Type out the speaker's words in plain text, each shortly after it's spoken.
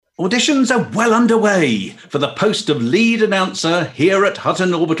Auditions are well underway for the post of lead announcer here at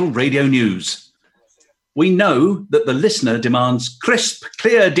Hutton Orbital Radio News. We know that the listener demands crisp,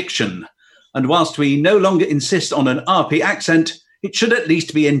 clear diction, and whilst we no longer insist on an RP accent, it should at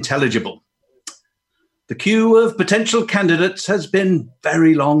least be intelligible. The queue of potential candidates has been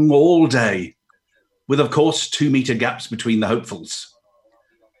very long all day, with, of course, 2-metre gaps between the hopefuls.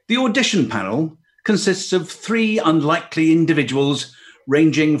 The audition panel consists of 3 unlikely individuals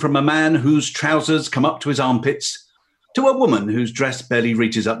ranging from a man whose trousers come up to his armpits to a woman whose dress barely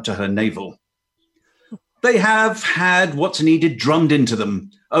reaches up to her navel. They have had what's needed drummed into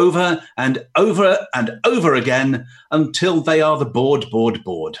them over and over and over again until they are the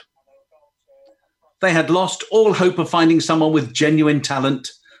bored. They had lost all hope of finding someone with genuine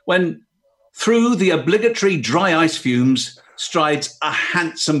talent when, through the obligatory dry ice fumes, strides a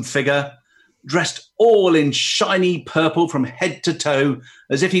handsome figure dressed all in shiny purple from head to toe,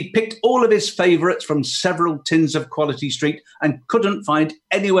 as if he'd picked all of his favourites from several tins of Quality Street and couldn't find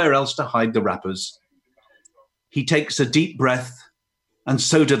anywhere else to hide the wrappers. He takes a deep breath, and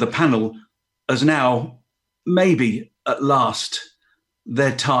so do the panel, as now, maybe at last,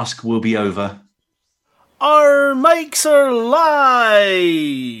 their task will be over. Our mics are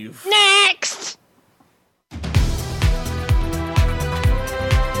live! Next!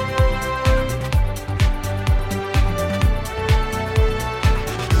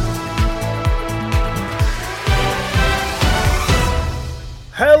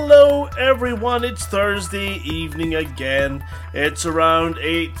 Hello everyone, it's Thursday evening again. It's around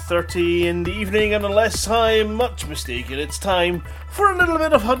 8:30 in the evening, and unless I'm much mistaken, it's time for a little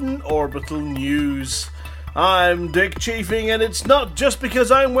bit of Hutton Orbital news. I'm Dick Chafing, and it's not just because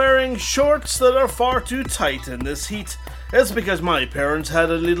I'm wearing shorts that are far too tight in this heat. It's because my parents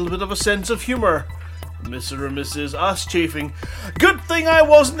had a little bit of a sense of humour. Mr. and Mrs. Us Chafing. Good thing I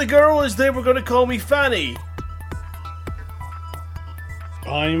wasn't a girl, as they were going to call me Fanny.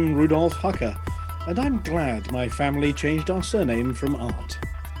 I'm Rudolph Hucker, and I'm glad my family changed our surname from Art.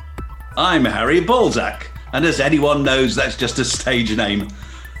 I'm Harry Balzac, and as anyone knows, that's just a stage name.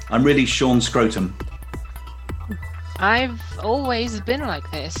 I'm really Sean Scrotum. I've always been like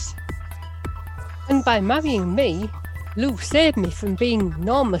this. And by marrying me, Lou saved me from being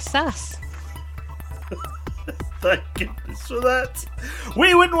Norma Sass. Thank goodness for that.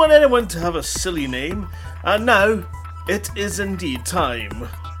 We wouldn't want anyone to have a silly name, and now it is indeed time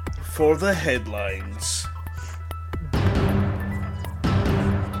for the headlines.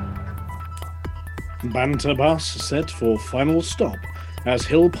 Banter bus set for final stop as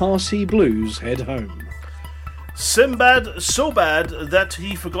Hill Parsi Blues head home. Sinbad so bad that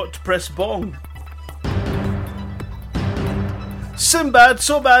he forgot to press bong. Sinbad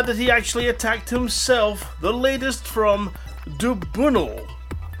so bad that he actually attacked himself. The latest from Dubunal.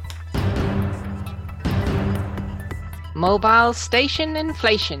 Mobile station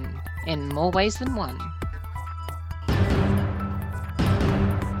inflation in more ways than one.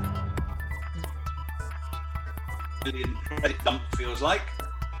 Billion credit dump feels like.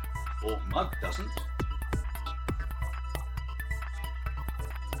 Or mug doesn't.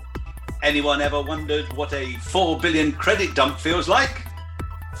 Anyone ever wondered what a 4 billion credit dump feels like?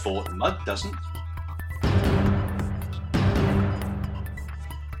 Fort Mud doesn't.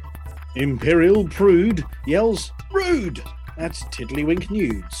 Imperial Prude yells "Rude" at Tiddlywink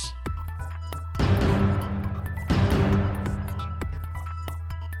Nudes.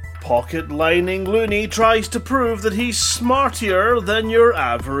 Pocket lining Looney tries to prove that he's smartier than your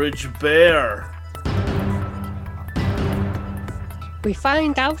average bear. We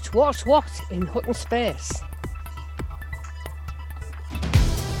find out what's what in Hutton Space.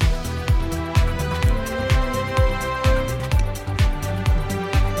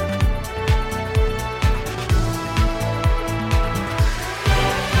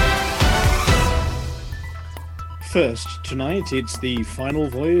 First, tonight, it's the final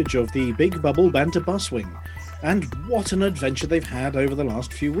voyage of the Big Bubble Banter Buswing, and what an adventure they've had over the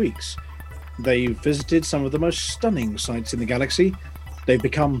last few weeks. They've visited some of the most stunning sights in the galaxy. They've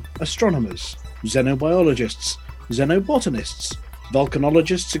become astronomers, xenobiologists, xenobotanists,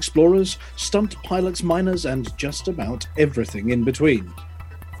 volcanologists, explorers, stunt pilots, miners, and just about everything in between.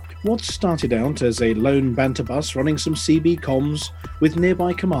 What started out as a lone banter bus running some CB comms with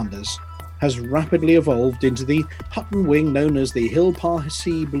nearby commanders has rapidly evolved into the Hutton wing known as the Hill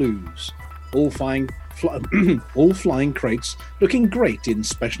Parsi Blues, all flying crates looking great in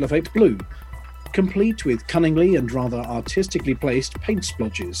special effect blue, complete with cunningly and rather artistically placed paint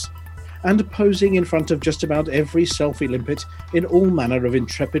splodges, and posing in front of just about every selfie limpet in all manner of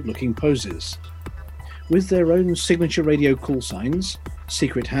intrepid-looking poses. With their own signature radio call signs,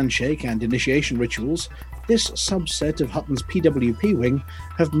 secret handshake and initiation rituals, this subset of Hutton's PWP wing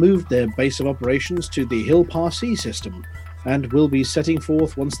have moved their base of operations to the Hill Parsi system and will be setting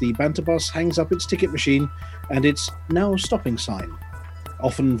forth once the banter bus hangs up its ticket machine and its now stopping sign,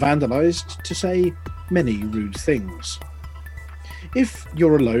 often vandalised to say many rude things. If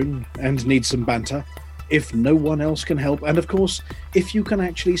you're alone and need some banter, if no one else can help, and of course, if you can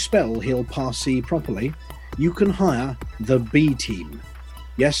actually spell Hill Parsi properly, you can hire the B team.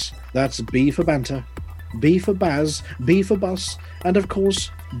 Yes, that's B for banter, B for Baz, B for bus, and of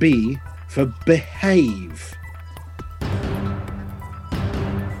course, B for behave.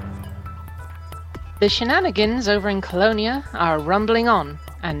 The shenanigans over in Colonia are rumbling on,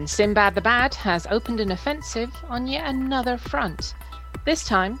 and Sinbad the Bad has opened an offensive on yet another front. This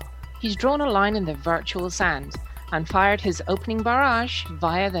time, he's drawn a line in the virtual sand and fired his opening barrage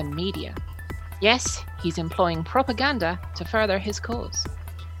via the media. Yes, he's employing propaganda to further his cause.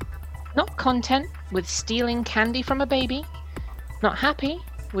 Not content with stealing candy from a baby, not happy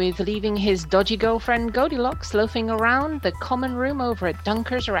with leaving his dodgy girlfriend Goldilocks loafing around the common room over at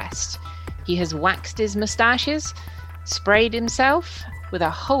Dunker's Rest, he has waxed his moustaches, sprayed himself with a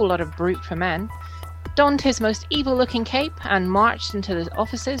whole lot of Brute for Men, donned his most evil-looking cape, and marched into the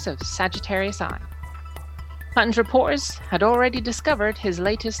offices of Sagittarius Eye. Hutton's reporters had already discovered his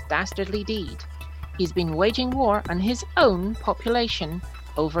latest dastardly deed. He's been waging war on his own population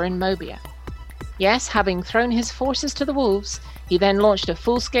over in Mobia. Yes, having thrown his forces to the wolves, he then launched a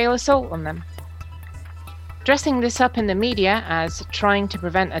full-scale assault on them. Dressing this up in the media as trying to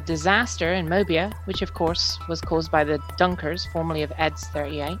prevent a disaster in Mobia, which of course was caused by the Dunkers, formerly of EDS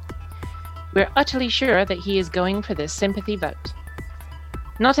 38, we're utterly sure that he is going for this sympathy vote.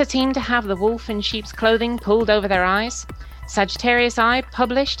 Not a team to have the wolf in sheep's clothing pulled over their eyes, Sagittarius Eye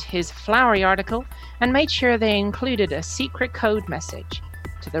published his flowery article and made sure they included a secret code message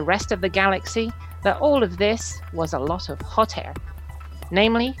to the rest of the galaxy that all of this was a lot of hot air.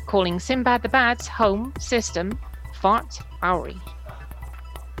 Namely, calling Sinbad the Bad's home system Fart Auri.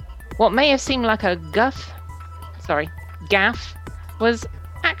 What may have seemed like a gaffe was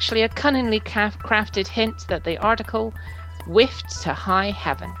actually a cunningly crafted hint that the article whiffed to high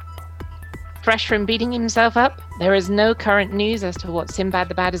heaven. Fresh from beating himself up, there is no current news as to what Sinbad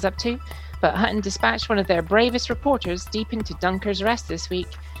the Bad is up to, but Hutton dispatched one of their bravest reporters deep into Dunker's Rest this week,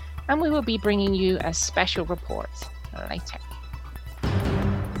 and we will be bringing you a special report later.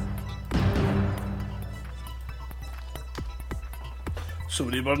 So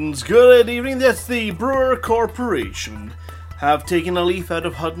many buttons. Good evening. That's the Brewer Corporation have taken a leaf out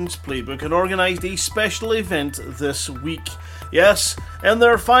of Hutton's playbook and organised a special event this week. Yes, in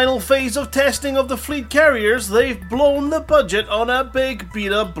their final phase of testing of the fleet carriers, they've blown the budget on a big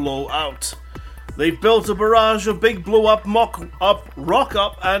beta blowout. They've built a barrage of big blow-up, mock-up,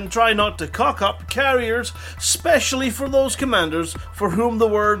 rock-up, and try-not-to-cock-up carriers, specially for those commanders for whom the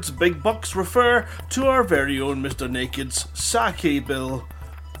words big bucks refer to our very own Mr. Naked's sake bill.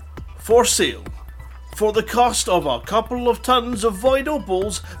 For sale. For the cost of a couple of tons of void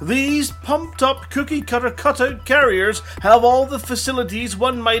opals, these pumped-up cookie-cutter cutout carriers have all the facilities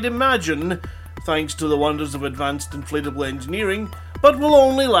one might imagine, thanks to the wonders of advanced inflatable engineering, but will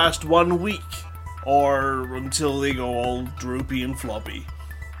only last 1 week. Or until they go all droopy and floppy.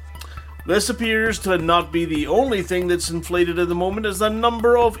 This appears to not be the only thing that's inflated at the moment, as a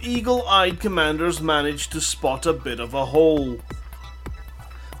number of eagle-eyed commanders managed to spot a bit of a hole.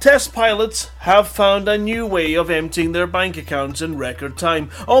 Test pilots have found a new way of emptying their bank accounts in record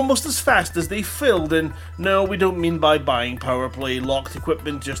time, almost as fast as they filled, and no, we don't mean by buying power play locked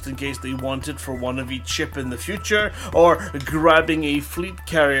equipment just in case they want it for one of each ship in the future, or grabbing a fleet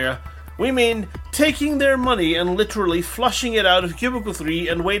carrier. We mean taking their money and literally flushing it out of Cubicle 3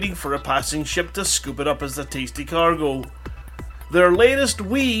 and waiting for a passing ship to scoop it up as a tasty cargo. Their latest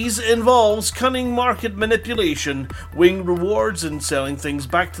wheeze involves cunning market manipulation, wing rewards, and selling things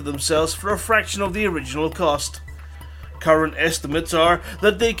back to themselves for a fraction of the original cost. Current estimates are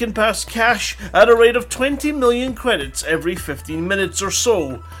that they can pass cash at a rate of 20 million credits every 15 minutes or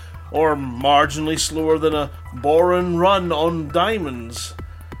so, or marginally slower than a Boron run on diamonds.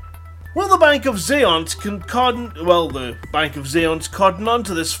 Will the Bank of Zeont cotton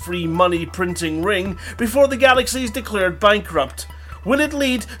onto this free money printing ring before the galaxy is declared bankrupt? Will it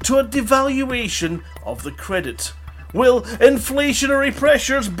lead to a devaluation of the credit? Will inflationary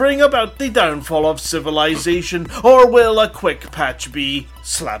pressures bring about the downfall of civilization, or will a quick patch be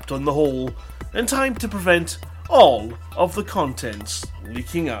slapped on the hole in time to prevent all of the contents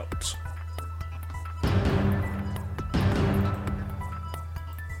leaking out?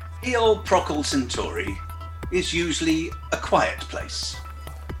 EL Procol Centauri is usually a quiet place.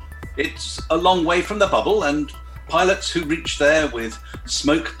 It's a long way from the bubble, and pilots who reach there with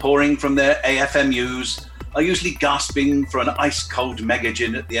smoke pouring from their AFMUs are usually gasping for an ice-cold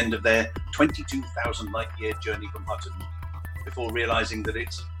mega-gin at the end of their 22,000 light-year journey from Hutton, before realising that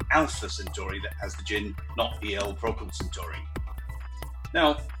it's Alpha Centauri that has the gin, not EL Procol Centauri.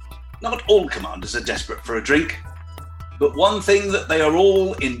 Now, not all commanders are desperate for a drink, but one thing that they are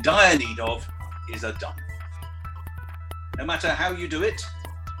all in dire need of is a dump. No matter how you do it,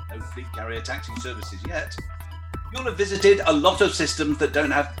 no fleet carrier taxi services yet, you'll have visited a lot of systems that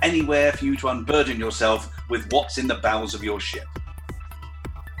don't have anywhere for you to unburden yourself with what's in the bowels of your ship.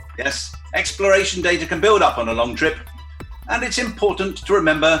 Yes, exploration data can build up on a long trip, and it's important to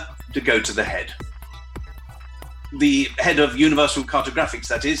remember to go to the head. The head of Universal Cartographics,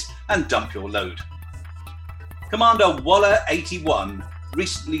 that is, and dump your load. Commander Waller81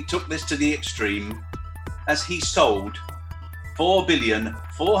 recently took this to the extreme as he sold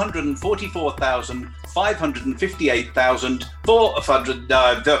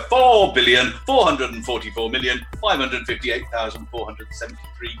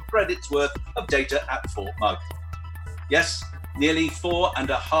credits worth of data at Fort Mug. Yes, nearly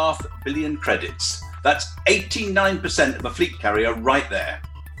 4.5 billion credits. That's 89% of a fleet carrier right there.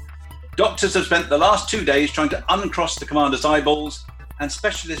 Doctors have spent the last 2 days trying to uncross the commander's eyeballs, and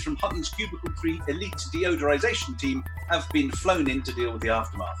specialists from Hutton's Cubicle 3 elite deodorization team have been flown in to deal with the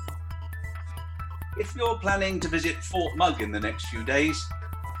aftermath. If you're planning to visit Fort Mug in the next few days,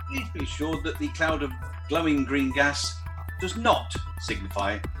 please be assured that the cloud of glowing green gas does not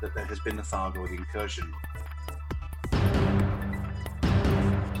signify that there has been a Thargoid incursion.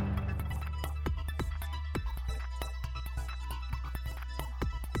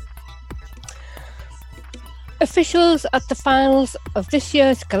 Officials at the finals of this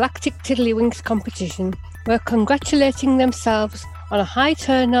year's Galactic Tiddlywinks competition were congratulating themselves on a high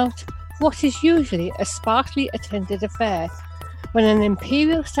turnout for what is usually a sparsely attended affair, when an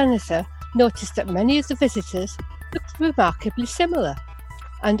Imperial senator noticed that many of the visitors looked remarkably similar,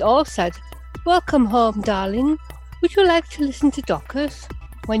 and all said, "Welcome home, darling. Would you like to listen to Dockers?"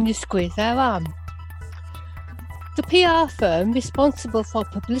 when you squeeze their arm. The PR firm responsible for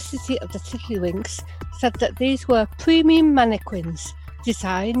publicity of the Tiddlywinks said that these were premium mannequins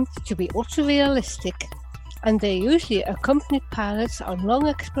designed to be ultra-realistic, and they usually accompanied pilots on long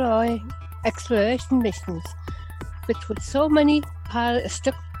exploration missions. But with so many pilots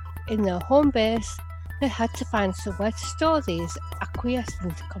stuck in their home base, they had to find somewhere to store these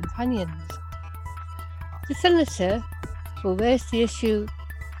acquiescent companions. The senator who raised the issue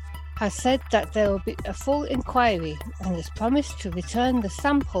has said that there will be a full inquiry and has promised to return the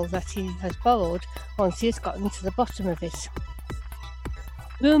sample that he has borrowed once he has gotten to the bottom of it.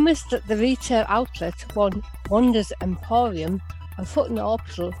 Rumours that the retail outlet Wonders Emporium on Hutton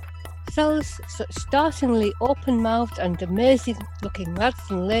Orbital sells such startlingly open-mouthed and amazing-looking lads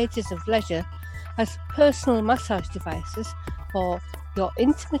and ladies of leisure as personal massage devices for your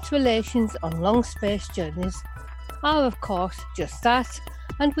intimate relations on long space journeys are of course just that,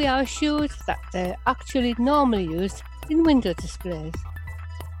 and we are assured that they're actually normally used in window displays,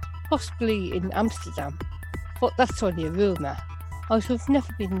 possibly in Amsterdam, but that's only a rumour, as we've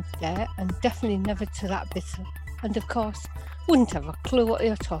never been there and definitely never to that bit, and of course wouldn't have a clue what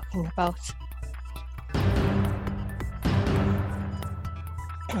you're talking about.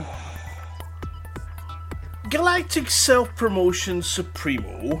 Galactic self-promotion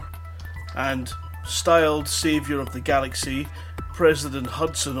supremo and styled saviour of the galaxy, President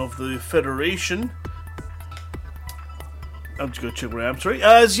Hudson of the Federation, I'm just going to check where I am, sorry,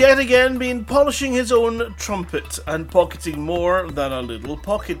 has yet again been polishing his own trumpet and pocketing more than a little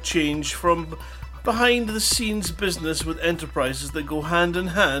pocket change from behind the scenes business with enterprises that go hand in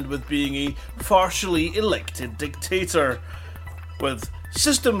hand with being a partially elected dictator. With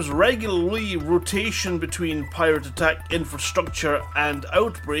systems regularly rotation between pirate attack, infrastructure and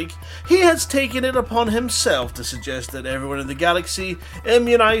outbreak, he has taken it upon himself to suggest that everyone in the galaxy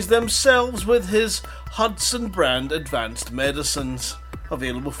immunize themselves with his Hudson brand advanced medicines,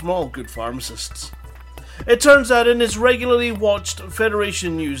 available from all good pharmacists. It turns out in his regularly watched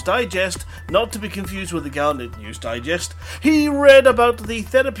Federation News Digest, not to be confused with the Galactic News Digest, he read about the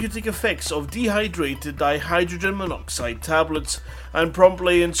therapeutic effects of dehydrated dihydrogen monoxide tablets and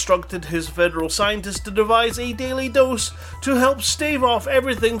promptly instructed his federal scientists to devise a daily dose to help stave off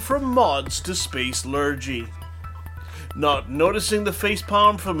everything from mods to space allergy. Not noticing the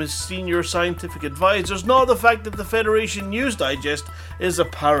facepalm from his senior scientific advisors, nor the fact that the Federation News Digest is a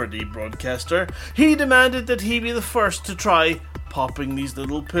parody broadcaster, he demanded that he be the first to try popping these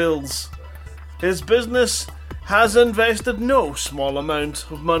little pills. His business has invested no small amount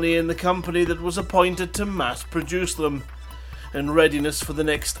of money in the company that was appointed to mass produce them. In readiness for the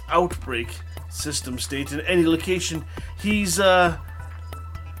next outbreak, System state in any location he's heard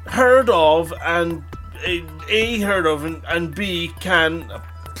of and and B can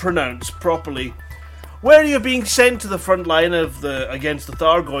pronounce properly. Wary of being sent to the front line against the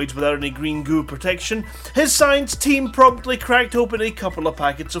Thargoids without any green goo protection, his science team promptly cracked open a couple of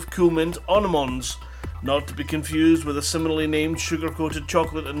packets of Coolmint Onomons, not to be confused with a similarly named sugar-coated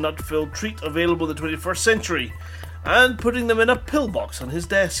chocolate and nut-filled treat available in the 21st century, and putting them in a pillbox on his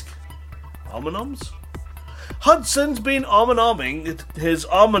desk. Ominoms? Hudson's been omonoming his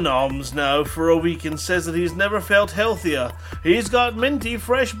omonoms now for a week and says that he's never felt healthier. He's got minty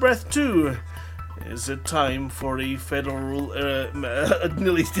fresh breath too. Is it time for a federal...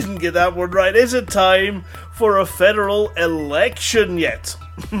 nearly didn't get that word right. Is it time for a federal election yet?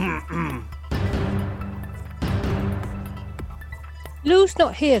 Lou's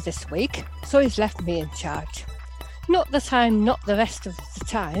not here this week, so he's left me in charge. Not that I'm not the rest of the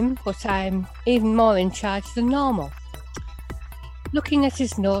time, but I'm even more in charge than normal. Looking at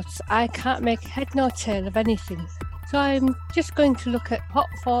his notes, I can't make head nor tail of anything, so I'm just going to look at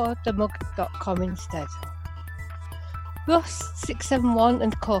hotforthemug.com instead. Ross 671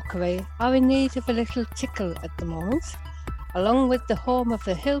 and Corkery are in need of a little tickle at the moment, along with the home of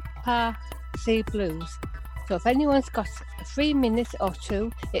the Hill Park Sea Blues. So if anyone's got a free minute or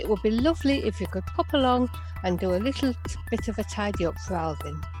two, it would be lovely if you could pop along and do a little bit of a tidy up for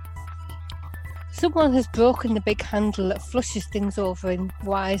Alvin. Someone has broken the big handle that flushes things over in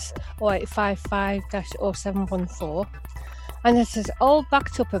WISE 0855-0714, and it has all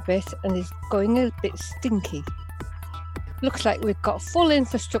backed up a bit and is going a bit stinky. Looks like we've got full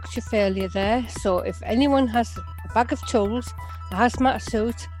infrastructure failure there, so if anyone has a bag of tools, a hazmat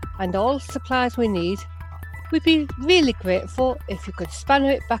suit and all the supplies we need, we'd be really grateful if you could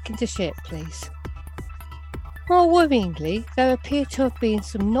spanner it back into shape, please. More worryingly, there appear to have been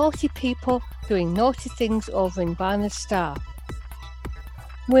some naughty people doing naughty things over in Barnard Star.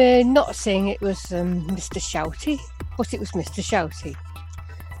 We're not saying it was Mr. Shouty, but it was Mr. Shouty.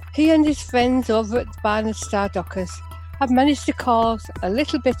 He and his friends over at the Barnard Star Dockers have managed to cause a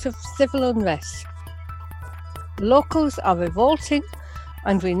little bit of civil unrest. The locals are revolting,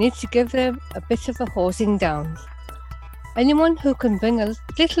 and we need to give them a bit of a hosing down. Anyone who can bring a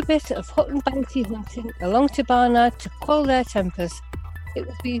little bit of hut and bounty hunting along to Barnard to quell their tempers, it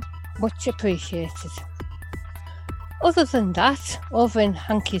would be much appreciated. Other than that, over in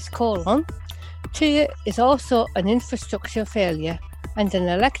Hankey's colon, Tyr is also an infrastructure failure and an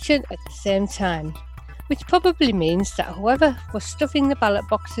election at the same time, which probably means that whoever was stuffing the ballot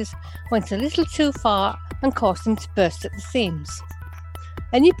boxes went a little too far and caused them to burst at the seams.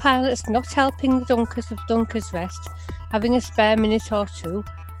 Any pilots not helping the Dunkers of Dunkers Rest, having a spare minute or two,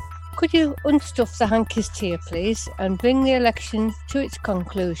 could you unstuff the Hankey's Tyr, please, and bring the election to its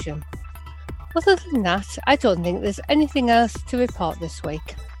conclusion? Other than that, I don't think there's anything else to report this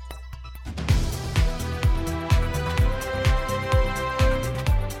week.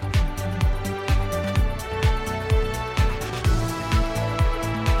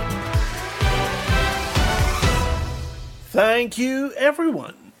 Thank you,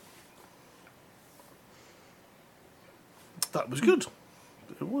 everyone. That was good.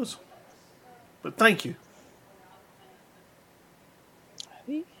 It was. But thank you.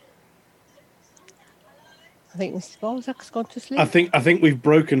 I think Mr. Balzac's gone to sleep. I think we've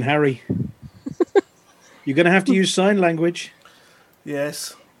broken Harry. You're going to have to use sign language.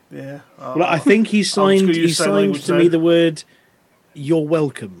 Yes. Yeah. Well, I think he signed to me the word "you're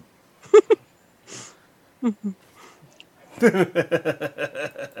welcome."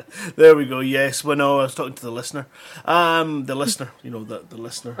 There we go. Yes. Well, no, I was talking to the listener. The listener. You know, the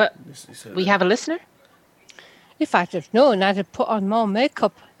listener. We have a listener? If I'd have known, I'd have put on more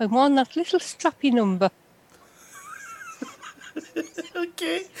makeup and worn that little strappy number.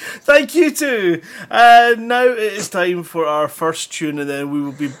 Okay. Thank you too. Now it is time for our first tune, and then we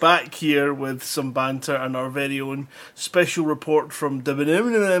will be back here with some banter and our very own special report from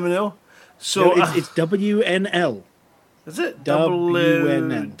WNL. So no, it's WNL. Is it?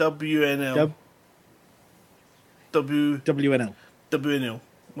 WNL. WNL. WNL. WNL.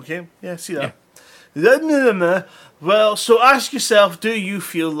 Okay, yeah, see that. Yeah. Well, so ask yourself, do you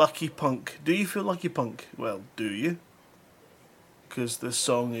feel lucky punk? Do you feel lucky punk? Well, do you? Because this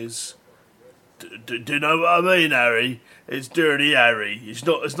song is... Do you know what I mean, Harry? It's Dirty Harry. It's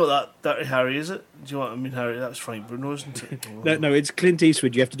not that Dirty Harry, is it? Do you know what I mean, Harry? That's Frank Bruno, isn't it? No, it's Clint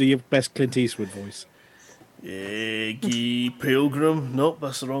Eastwood. You have to do your best Clint Eastwood voice. Guy Pilgrim. Nope,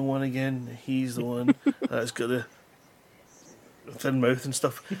 that's the wrong one again. He's the one that's got the thin mouth and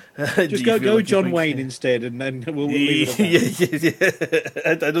stuff. Just go John Wayne instead, and then we'll leave it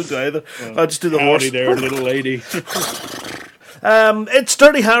at that. Yeah. I don't go either. I'll just do the horse. Howdy there, little lady. It's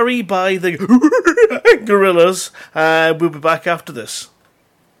Dirty Harry by the Gorillaz. We'll be back after this.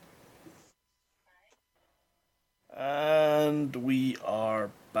 And we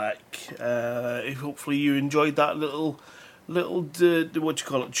are back. Hopefully you enjoyed that little what do you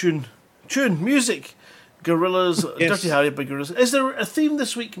call it? Tune, music. Gorillaz, yes. Dirty Harry by Gorillaz. Is there a theme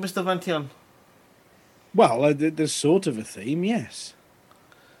this week, Mr. Vantian? Well, there's sort of a theme, yes.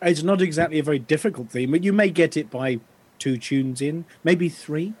 It's not exactly a very difficult theme, but you may get it by 2 tunes in, maybe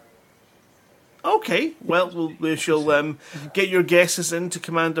 3. Okay, well, we shall get your guesses into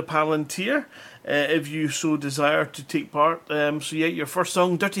Commander Palantir if you so desire to take part. So yeah, your first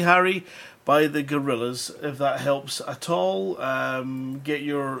song, Dirty Harry by the Gorillaz, if that helps at all. Get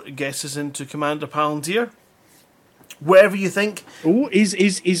your guesses into Commander Palantir. Wherever you think. Oh,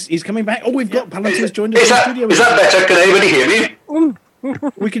 he's coming back. Oh, we've got Palantir's joined us in the studio. Is that better? Can anybody hear me?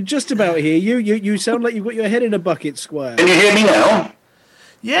 We can just about hear you. You sound like you've got your head in a bucket, Squire. Can you hear me now?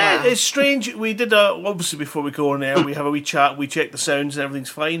 Yeah, it's strange. We did obviously before we go on air, we have a wee chat. We check the sounds and everything's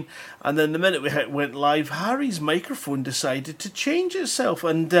fine. And then the minute we went live, Harry's microphone decided to change itself,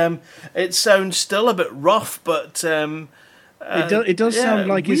 and it sounds still a bit rough. But it does sound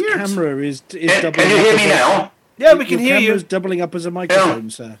like weird. his camera is doubling. Can you hear me now? Yeah, we can hear you. Your camera's doubling up as a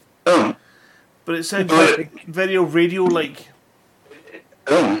microphone, sir. Oh. But it sounds very radio-like.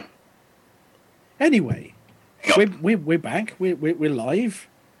 Oh. Anyway, we're back. We're live.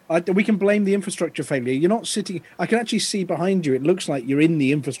 We can blame the infrastructure failure. You're not sitting. I can actually see behind you. It looks like you're in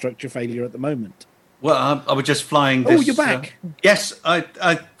the infrastructure failure at the moment. Well, I was just flying this. Oh, you're back. Yes,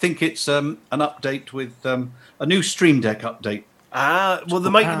 I think it's an update with a new Stream Deck update. Well, the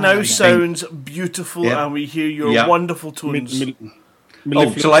mic now sounds beautiful, and we hear your wonderful tones. Shall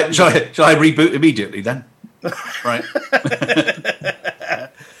I reboot immediately then? Right.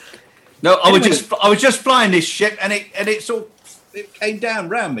 No, I was just flying this ship, and it came down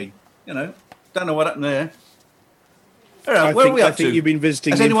round me. Don't know what happened there. All right, where are we up to? I think you've been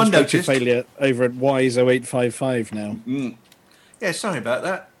visiting the infrastructure failure over at WISE 0855 now. Yeah, sorry about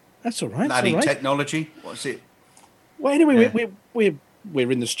that. That's all right. Bloody technology. What's it? Well, anyway,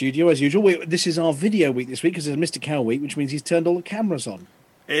 we're in the studio as usual. This is our video week this week because it's Mr. Cow week, which means he's turned all the cameras on.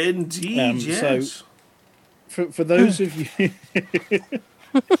 Indeed, yes. So, for those of you,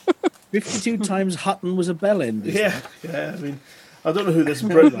 52 times Hutton was a bell end. Yeah. I mean, I don't know who this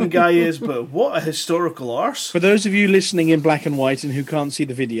Britain guy is, but what a historical arse. For those of you listening in black and white and who can't see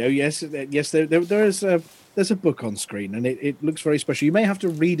the video, yes, there is there's a book on screen, and it looks very special. You may have to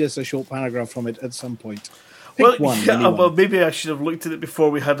read us a short paragraph from it at some point. Well, maybe I should have looked at it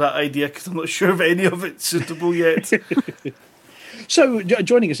before we had that idea, because I'm not sure if any of it's suitable yet. So,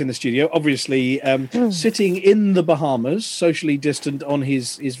 joining us in the studio, obviously, sitting in the Bahamas, socially distant on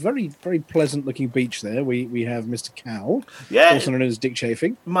his very, very pleasant-looking beach there, we have Mr. Cow, also known as Dick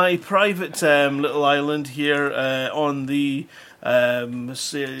Chafing. My private little island here on the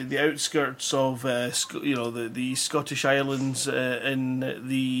outskirts of the Scottish Islands in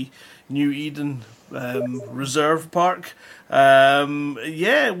the New Eden Reserve Park. We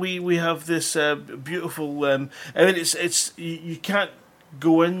have this beautiful. I mean, it's you can't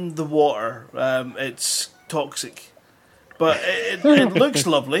go in the water. It's toxic, but it looks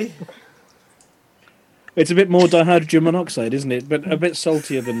lovely. It's a bit more dihydrogen monoxide, isn't it? But a bit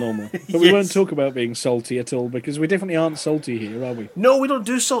saltier than normal. But we won't talk about being salty at all, because we definitely aren't salty here, are we? No, we don't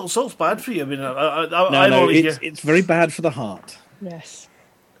do salt. Salt's bad for you. I mean, it's very bad for the heart. Yes.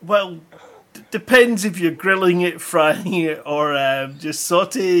 Well, depends if you're grilling it, frying it, or just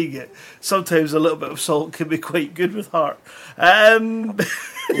sautéing it. Sometimes a little bit of salt can be quite good with heart.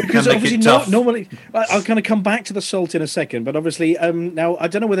 Because obviously, normally, I'll kind of come back to the salt in a second, but obviously, now I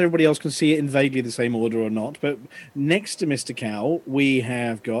don't know whether everybody else can see it in vaguely the same order or not, but next to Mr. Cow, we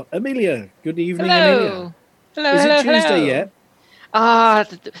have got Amelia. Good evening, Amelia. Hello. Is it Tuesday yet?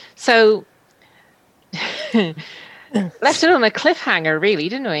 So left it on a cliffhanger, really,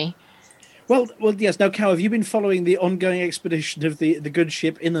 didn't we? Well, yes. Now, Cow, have you been following the ongoing expedition of the good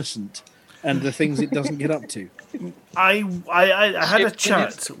ship Innocent and the things it doesn't get up to? I had a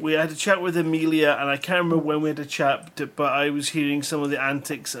chat. We had a chat with Amelia, and I can't remember when we had a chat, but I was hearing some of the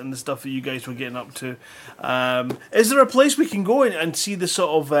antics and the stuff that you guys were getting up to. Is there a place we can go in and see the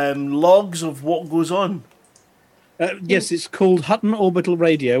sort of logs of what goes on? Yes, it's called Hutton Orbital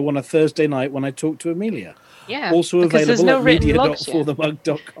Radio on a Thursday night when I talk to Amelia. Yeah. Also available at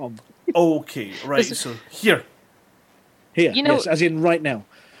media.forthemug.com. Okay, right. So here. Yes, as in right now.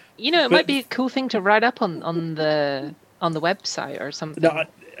 It might be a cool thing to write up on the website or something. No,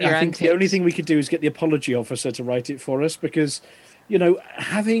 I think the only thing we could do is get the apology officer to write it for us because,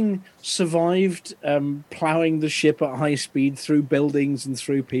 having survived ploughing the ship at high speed through buildings and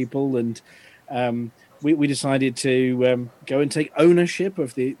through people, and we decided to go and take ownership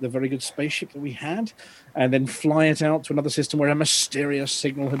of the very good spaceship that we had, and then fly it out to another system where a mysterious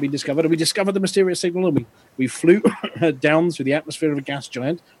signal had been discovered. And we discovered the mysterious signal, and we flew down through the atmosphere of a gas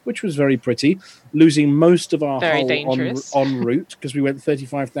giant, which was very pretty, losing most of our hull en route because we went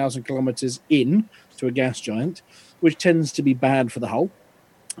 35,000 kilometers in to a gas giant, which tends to be bad for the hull,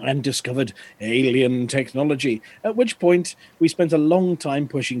 and discovered alien technology. At which point, we spent a long time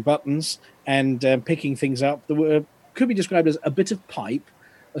pushing buttons and picking things up that could be described as a bit of pipe,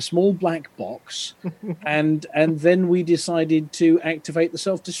 a small black box, and then we decided to activate the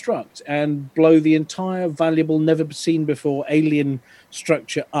self-destruct and blow the entire valuable, never-seen-before alien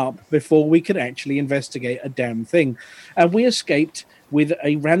structure up before we could actually investigate a damn thing. And we escaped with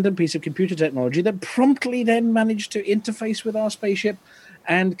a random piece of computer technology that promptly then managed to interface with our spaceship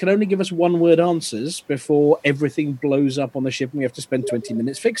and can only give us one-word answers before everything blows up on the ship and we have to spend 20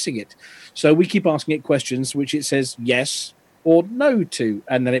 minutes fixing it. So we keep asking it questions which it says yes or no to,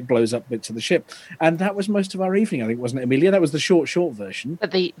 and then it blows up bits of the ship. And that was most of our evening, I think, wasn't it, Amelia? That was the short version.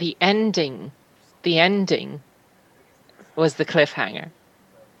 But the ending was the cliffhanger.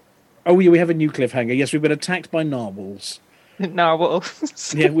 Oh, yeah, we have a new cliffhanger. Yes, we've been attacked by narwhals.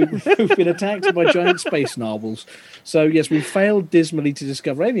 Narwhals. Yeah, we've been attacked by giant space narwhals. So, yes, we failed dismally to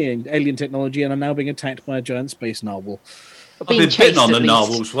discover alien technology and are now being attacked by a giant space narwhal. I've been bitten on the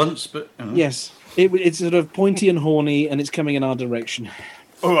narwhals once, but... Yes, it's sort of pointy and horny, and it's coming in our direction.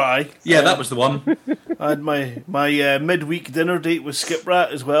 All right. Yeah, that was the one. I had my midweek dinner date with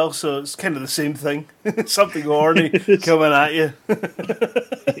Skiprat as well, so it's kind of the same thing. Something horny coming at you.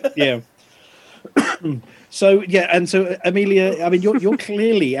 Yeah. So Amelia, I mean, you're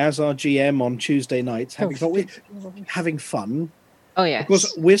clearly, as our GM on Tuesday nights, having fun. Oh yes. Of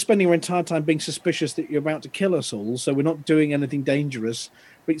course, we're spending our entire time being suspicious that you're about to kill us all, so we're not doing anything dangerous,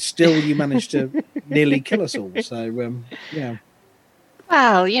 but still you managed to nearly kill us all. So yeah.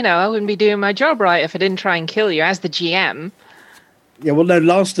 Well, I wouldn't be doing my job right if I didn't try and kill you as the GM. Yeah, well,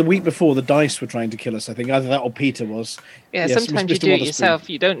 no, the week before, the dice were trying to kill us, I think. Either that or Peter was. Yeah, yes, sometimes you do it yourself.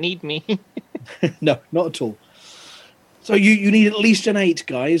 You don't need me. No, not at all. So you need at least an 8,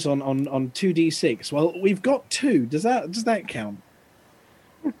 guys, on 2d6. Well, we've got 2. Does that count?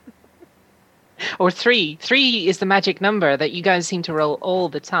 Or 3. 3 is the magic number that you guys seem to roll all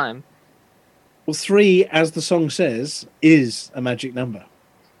the time. Well, 3, as the song says, is a magic number.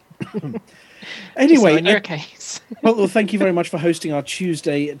 Anyway, so in your case. well, thank you very much for hosting our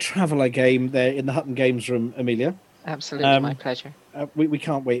Tuesday Traveller game there in the Hutton Games room, Amelia. Absolutely, my pleasure. We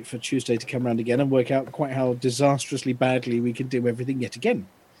can't wait for Tuesday to come around again and work out quite how disastrously badly we can do everything yet again.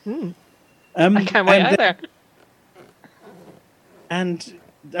 I can't wait either. And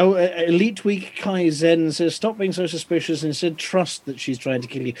Elite Week Kaizen says, stop being so suspicious and instead trust that she's trying to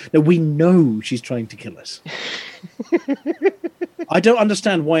kill you. No, we know she's trying to kill us. I don't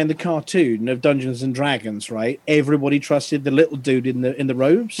understand why in the cartoon of Dungeons and Dragons, right, everybody trusted the little dude in the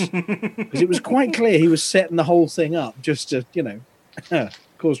robes. Because it was quite clear he was setting the whole thing up just to,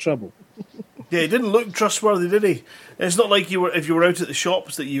 cause trouble. Yeah, he didn't look trustworthy, did he? It's not like if you were out at the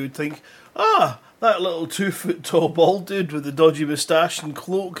shops that you would think, that little 2-foot-tall bald dude with the dodgy moustache and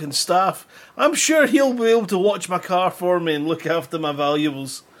cloak and staff, I'm sure he'll be able to watch my car for me and look after my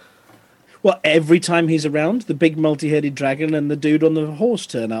valuables. Well, every time he's around, the big multi-headed dragon and the dude on the horse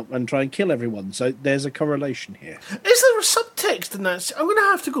turn up and try and kill everyone. So there's a correlation here. Is there a subtext in that? I'm going to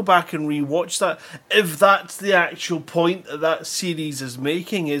have to go back and rewatch that. If that's the actual point that series is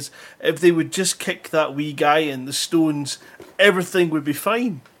making, is if they would just kick that wee guy in the stones, everything would be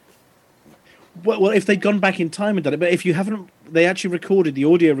fine. Well, if they'd gone back in time and done it, but if you haven't, they actually recorded the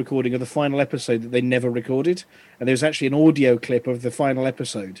audio recording of the final episode that they never recorded, and there was actually an audio clip of the final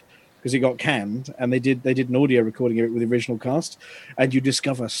episode because it got canned, and they did an audio recording of it with the original cast, and you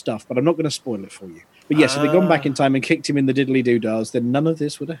discover stuff. But I'm not going to spoil it for you. But yes, if they'd gone back in time and kicked him in the diddly doo-dahs, then none of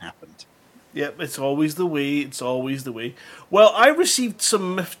this would have happened. Yep, it's always the way. It's always the way. Well, I received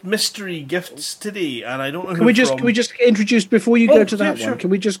some mystery gifts today, and I don't know. Can we just introduce before you go to that one? Can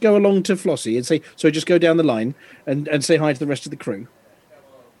we just go along to Flossie and say? So just go down the line and say hi to the rest of the crew.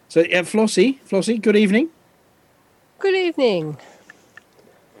 So Flossie, good evening. Good evening.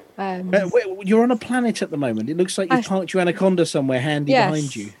 You're on a planet at the moment. It looks like you parked your Anaconda somewhere handy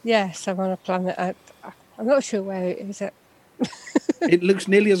behind you. Yes, I'm on a planet. I'm not sure where it is. It looks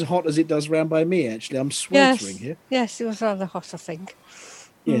nearly as hot as it does round by me, actually. I'm sweltering here. Yes, it was rather hot, I think.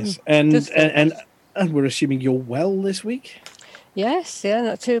 Yes, and we're assuming you're well this week? Yes, yeah,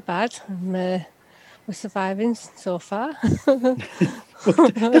 not too bad. We're surviving so far.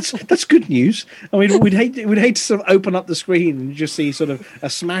 That's good news. I mean, we'd hate to sort of open up the screen and just see sort of a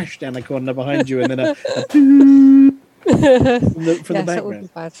smash down the corner behind you, and then a from the background. That would be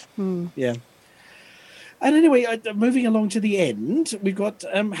bad. Yeah. And anyway, moving along to the end, we've got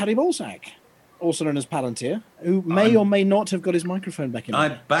Harry Balzac, also known as Palantir, who may or may not have got his microphone back in.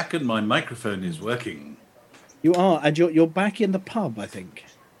 I'm back and my microphone is working. You are, and you're back in the pub, I think.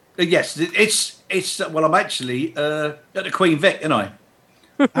 Yes, it's. Well, I'm actually at the Queen Vic, aren't I?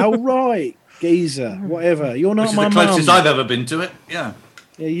 Oh, right, geezer, whatever. You're not Which is my the closest mum. I've ever been to it. Yeah.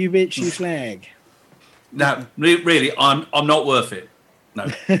 Yeah, you bitch, you slag. No, really, I'm not worth it. No.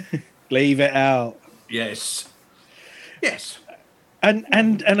 Leave it out. Yes.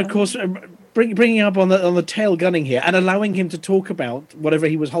 And of course, bringing up on the tail gunning here and allowing him to talk about whatever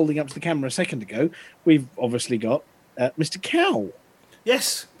he was holding up to the camera a second ago, we've obviously got Mr. Cow.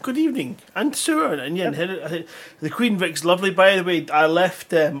 Yes, good evening, and Stuart, and yeah, the Queen Vic's lovely. By the way, I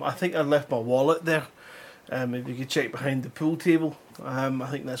left. I think I left my wallet there. If you could check behind the pool table, I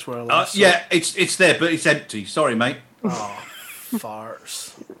think that's where I left. Yeah, it's there, but it's empty. Sorry, mate. Oh,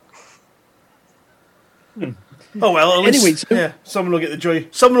 farts. Oh well, at least, anyway, so, yeah, someone will get the joy.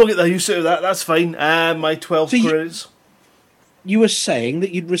 Someone will get the use out of that. That's fine. My 12 credits. You were saying that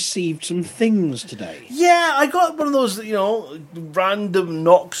you'd received some things today. Yeah, I got one of those, random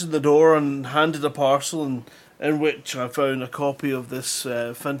knocks on the door and handed a parcel, and in which I found a copy of this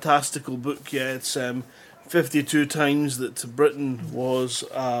fantastical book. Yeah, it's 52 Times That Britain Was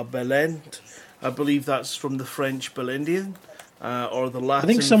Belend. I believe that's from the French Belendian, or the Latin.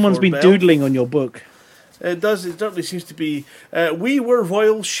 I think someone's for been bell. Doodling on your book. It does. It certainly seems to be. We were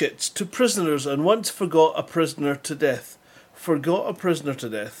royal shits to prisoners, and once forgot a prisoner to death. Forgot a prisoner to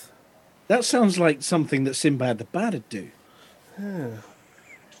death. That sounds like something that Sinbad the Bad would do. Yeah.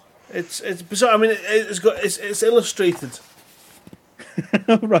 It's bizarre. I mean, it's illustrated.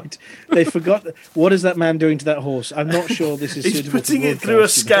 Right. They forgot. What is that man doing to that horse? I'm not sure this is He's suitable putting for it through a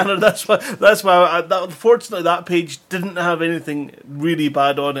broadcast, scanner. That's why. Unfortunately, that page didn't have anything really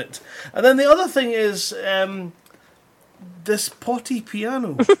bad on it. And then the other thing is this potty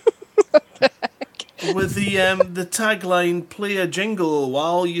piano with the tagline "Play a jingle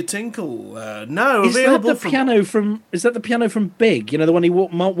while you tinkle." Now Is that available the piano from? Is that the piano from Big? You know, the one he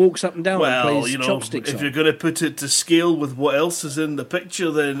walks up and down and Well, plays chopsticks if on. you're going to put it to scale with what else is in the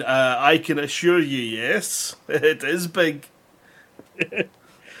picture, then I can assure you, yes, it is big.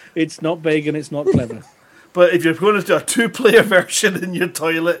 It's not big and it's not clever. But if you're going to do a 2-player version in your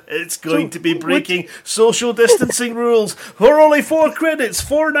toilet, it's going to be breaking social distancing rules. For only 4 credits,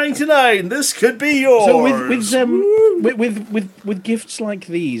 $4.99. This could be yours. So with gifts like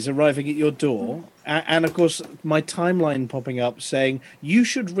these arriving at your door, and of course my timeline popping up saying you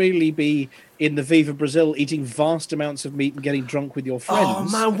should really be in the Viva Brazil eating vast amounts of meat and getting drunk with your friends. Oh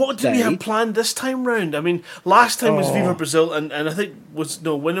man, what did we have planned this time round? I mean, last time was Viva Brazil, and I think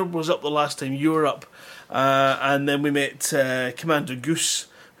Winner was up the last time. You were up. And then we met Commander Goose,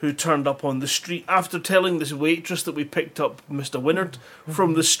 who turned up on the street after telling this waitress that we picked up Mr. Winnard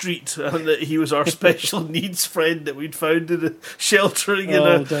from the street, and that he was our special needs friend that we'd found in a sheltering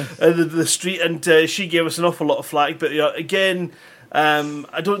in the street. And she gave us an awful lot of flack. But again,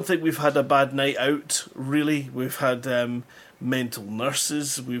 I don't think we've had a bad night out, really. We've had mental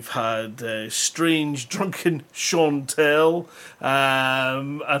nurses, we've had strange drunken Chantel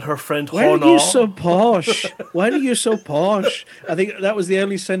and her friend Hannah. Why are you so posh? Why are you so posh? I think that was the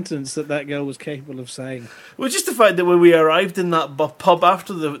only sentence that girl was capable of saying. Well, just the fact that when we arrived in that pub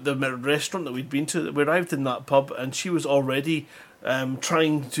after the restaurant that we'd been to, we arrived in that pub and she was already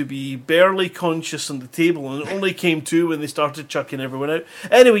trying to be barely conscious on the table, and it only came to when they started chucking everyone out.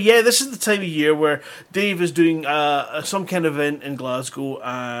 Anyway, yeah, this is the time of year where Dave is doing some kind of event in Glasgow,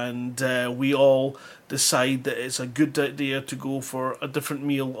 and we all decide that it's a good idea to go for a different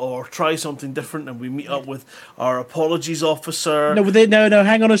meal or try something different, and we meet up with our apologies officer. No,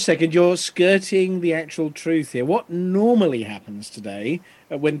 hang on a second. You're skirting the actual truth here. What normally happens today,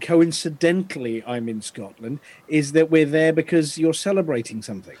 when coincidentally I'm in Scotland, is that we're there because you're celebrating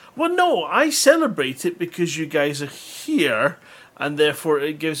something. Well, no, I celebrate it because you guys are here, and therefore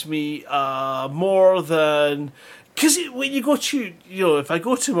it gives me more than... Because when you go to, if I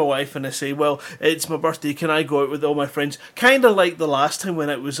go to my wife and I say, well, it's my birthday, can I go out with all my friends? Kind of like the last time when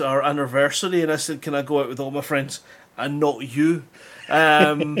it was our anniversary and I said, can I go out with all my friends? And not you.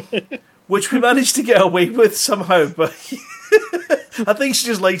 Which we managed to get away with somehow, but... I think she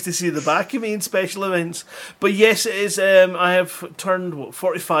just likes to see the back of me in special events. But yes, it is. I have turned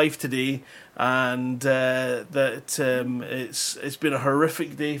 45 today, and it's been a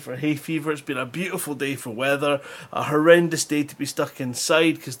horrific day for hay fever. It's been a beautiful day for weather. A horrendous day to be stuck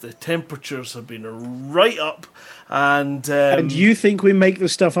inside because the temperatures have been right up. And you think we make the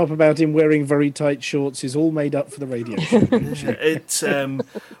stuff up about him wearing very tight shorts is all made up for the radio show? It's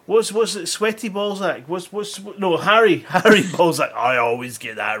what's it? Sweaty Balzac? Harry Balzac. I always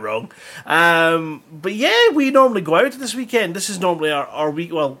get that wrong. But yeah, we normally go out this weekend. This is normally our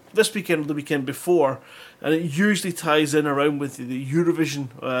week. Well, this weekend or the weekend before, and it usually ties in around with the Eurovision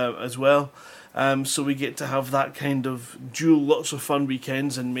as well. So we get to have that kind of dual, lots of fun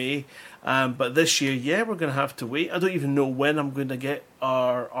weekends in May. But this year, we're going to have to wait. I don't even know when I'm going to get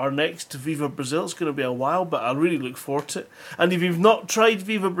our next Viva Brazil. It's going to be a while, but I really look forward to it. And if you've not tried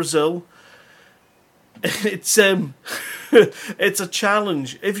Viva Brazil, it's it's a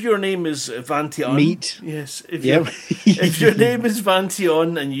challenge. If your name is Vantion, meat. Yes. If your name is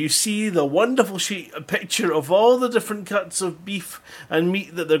Vantion and you see the wonderful picture of all the different cuts of beef and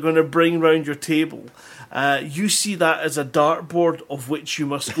meat that they're going to bring round your table. You see that as a dartboard of which you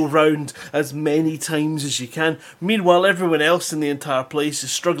must go round as many times as you can. Meanwhile, everyone else in the entire place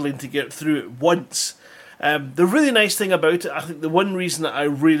is struggling to get through it once. The really nice thing about it, I think the one reason that I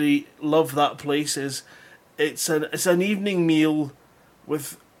really love that place is it's an evening meal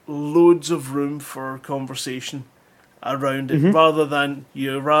with loads of room for conversation around it, rather than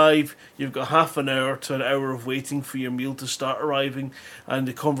you arrive, you've got half an hour to an hour of waiting for your meal to start arriving, and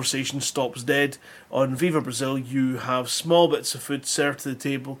the conversation stops dead. On Viva Brazil, you have small bits of food served to the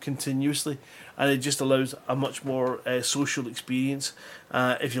table continuously, and it just allows a much more social experience.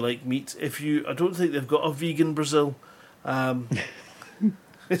 If you like meat, I don't think they've got a vegan Brazil.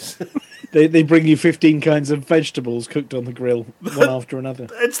 They bring you 15 kinds of vegetables cooked on the grill, one after another.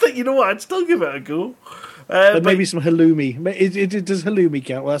 It's like, you know what, I'd still give it a go. Maybe some halloumi. Does halloumi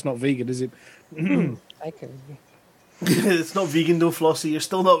count? Well, that's not vegan, is it? I can. It's not vegan though, Flossie. You're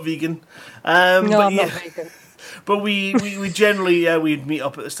still not vegan. No, I'm not vegan. But we generally we'd meet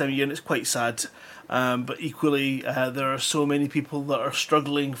up at this time of year, and it's quite sad. But equally, there are so many people that are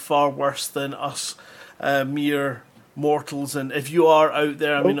struggling far worse than us mere mortals. And if you are out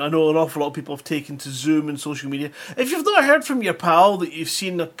there, I mean, I know an awful lot of people have taken to Zoom and social media. If you've not heard from your pal that you've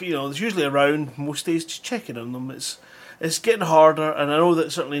seen, it's usually around most days, just check in on them. It's getting harder, and I know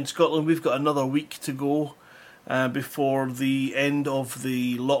that certainly in Scotland we've got another week to go before the end of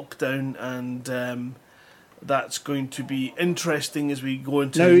the lockdown, and that's going to be interesting as we go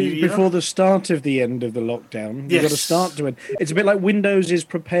into the new year. Before the start of the end of the lockdown. You've got to start to it. It's a bit like Windows is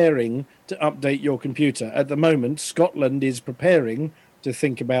preparing to update your computer. At the moment, Scotland is preparing to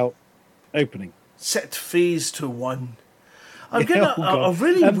think about opening. Set phase to 1. I'm getting a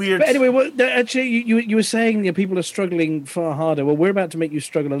really weird... But anyway, actually, you were saying that people are struggling far harder. Well, we're about to make you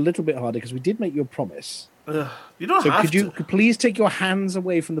struggle a little bit harder because we did make you a promise. You don't have to. Could you please take your hands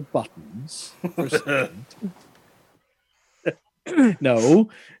away from the buttons for a second? No,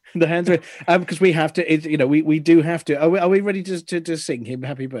 the hands away. Because we have to, we do have to. Are we ready to sing him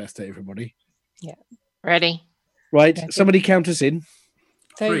happy birthday, everybody? Yeah. Ready? Right. Ready. Somebody count us in.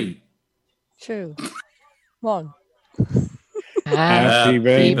 3, 2, 1. Happy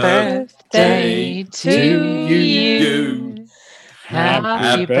birthday to you.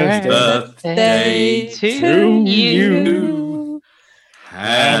 Happy birthday to you.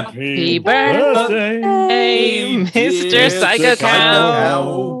 Happy birthday, Mr. Psycho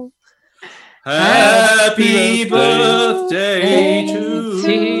Cow. Happy birthday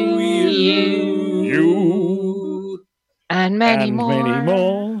to you. And many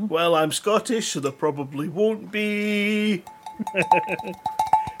more. Well, I'm Scottish, so there probably won't be.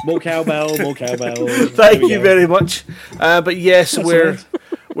 More cowbell. Thank you very much. But yes,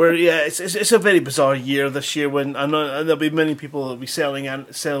 it's a very bizarre year this year. And there'll be many people that'll be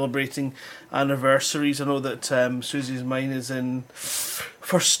celebrating anniversaries. I know that Susie's mine is in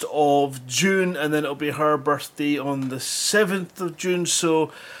 1st of June, and then it'll be her birthday on the 7th of June.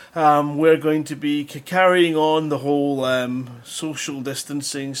 So we're going to be carrying on the whole social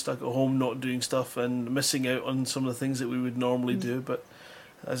distancing, stuck at home, not doing stuff, and missing out on some of the things that we would normally do. But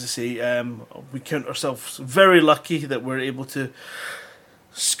as I say, we count ourselves very lucky that we're able to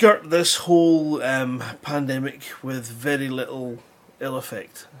skirt this whole pandemic with very little ill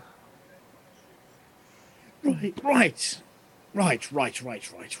effect. Right. Right.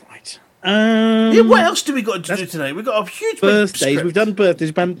 Yeah, what else do we got to do tonight? We've got a huge birthdays. We've done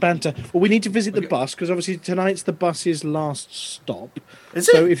birthdays, banter. Well, we need to visit the bus because obviously tonight's the bus's last stop. Is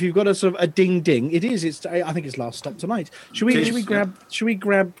So it? if you've got a sort of a ding ding, it is. I think it's last stop tonight. Should we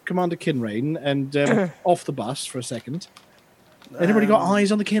grab Commander Kinrain and off the bus for a second? Anybody got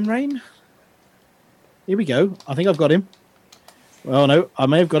eyes on the Kinrain? Here we go. I think I've got him. Oh no, I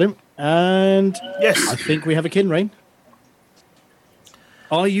may have got him. And Yes. I think we have a Kinrain.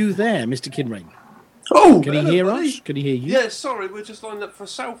 Are you there, Mr. Kinrain? Oh, Can he hear us? Can he hear you? Yeah, sorry, we're just lined up for a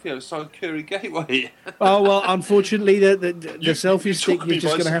selfie outside Curie Gateway. Oh, well, unfortunately, the selfie stick, took me you're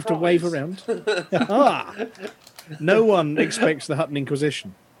just by going to have to wave surprise. around. No one expects the Hutton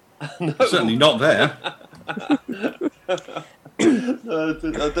Inquisition. Certainly not there.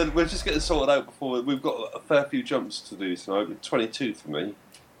 We're just getting sorted out before. We've got a fair few jumps to do tonight. 22 for me.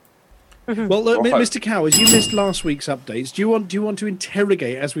 Well, look, Right. Mr. Cowers, you missed last week's updates. Do you want to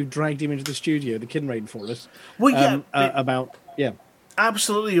interrogate, as we've dragged him into the studio, the Kinrain for us? Well, yeah, About.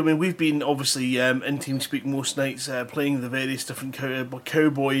 absolutely. I mean, we've been obviously in TeamSpeak most nights playing the various different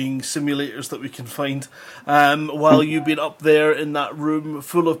cowboying simulators that we can find. While you've been up there in that room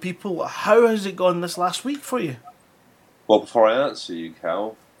full of people, how has it gone this last week for you? Well, before I answer you,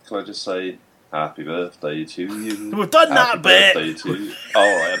 Cal, can I just say happy birthday to you? We've done Happy that bit. birthday to you.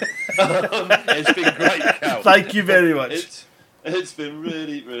 All right. It's been great, Cal. Thank you very much. It's been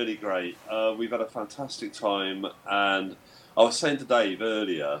really, really great. We've had a fantastic time, and I was saying to Dave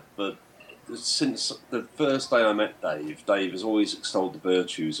earlier, but since the first day I met Dave has always extolled the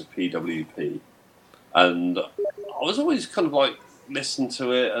virtues of PWP, and I was always kind of like listened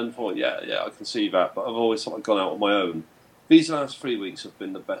to it and thought, yeah, I can see that, but I've always sort of gone out on my own. These last 3 weeks have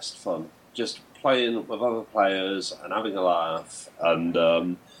been the best fun, just playing with other players and having a laugh,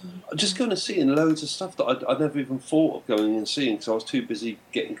 and just going and seeing loads of stuff that I'd never even thought of going and seeing because I was too busy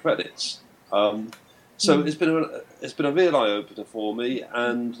getting credits. So it's been a real eye opener for me,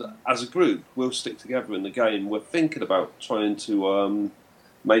 and as a group, we'll stick together in the game. We're thinking about trying to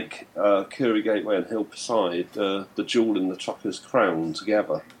make Curie Gateway and Hill Poseid the jewel in the trucker's crown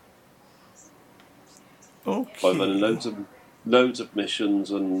together. Okay. By running loads of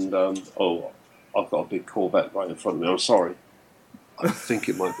missions, and I've got a big Corvette right in front of me. I'm sorry. I think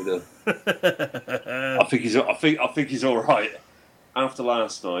it might be the. I think he's all right. After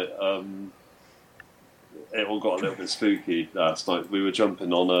last night, it all got a little bit spooky. Last night we were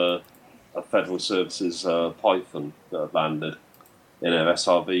jumping on a Federal Services Python that landed in our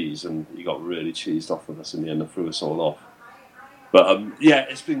SRVs, and he got really cheesed off with us in the end and threw us all off. But yeah,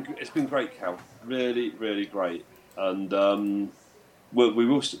 it's been great, Cal. Really, really great. And we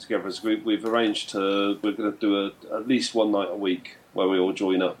will stick together as a group. We've arranged we're going to do at least one night a week where we all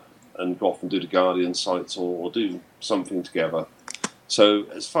join up and go off and do the Guardian sites or do something together. So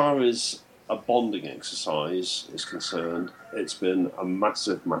as far as a bonding exercise is concerned, it's been a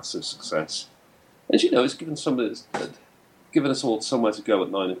massive, massive success. And it's given us all somewhere to go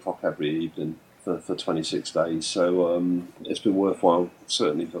at 9 o'clock every evening for 26 days. So it's been worthwhile,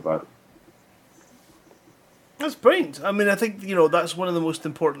 certainly for that. That's brilliant. I mean, I think that's one of the most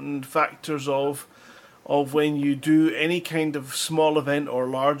important factors of when you do any kind of small event or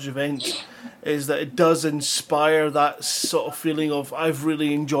large event, is that it does inspire that sort of feeling of I've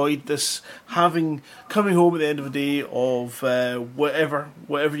really enjoyed this, coming home at the end of the day of whatever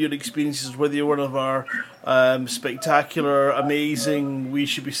your experience is, whether you're one of our spectacular, amazing, we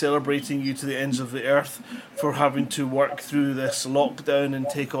should be celebrating you to the ends of the earth for having to work through this lockdown and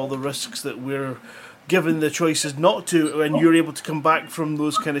take all the risks that we're given the choices not to, and you're able to come back from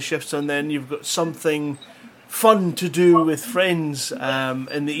those kind of shifts, and then you've got something fun to do with friends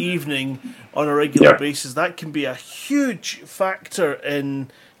in the evening on a regular basis. That can be a huge factor in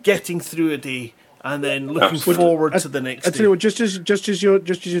getting through a day and then looking forward to the next day. I tell you what, just as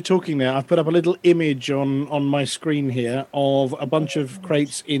you're talking now, I've put up a little image on my screen here of a bunch of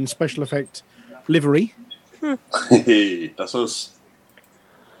crates in special effect livery. That's us.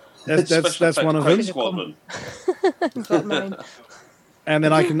 That's one of them. Squadron. And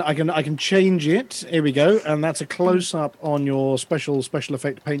then I can change it. Here we go, and that's a close up on your special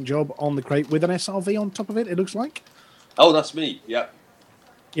effect paint job on the crate with an SRV on top of it. It looks like. Oh, that's me. Yeah.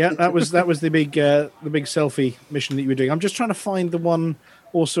 Yeah, that was the big selfie mission that you were doing. I'm just trying to find the one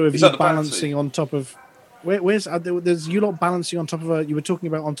also of you balancing on top of. Where's there's you lot balancing on top of a. You were talking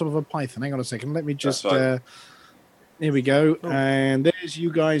about on top of a Python. Hang on a second. Let me just. Here we go, and there's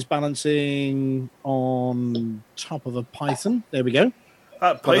you guys balancing on top of a Python. There we go.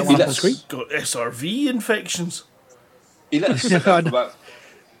 That Python's got SRV infections. He let us sit there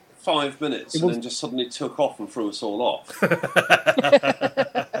 5 minutes and then just suddenly took off and threw us all off.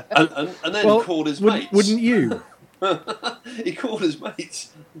 and then called his mates. Wouldn't you? He called his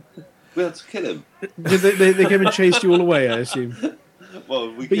mates. We had to kill him. Did they came and chased you all away, I assume.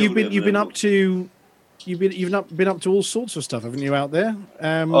 Well, you've been up to all sorts of stuff, haven't you, out there?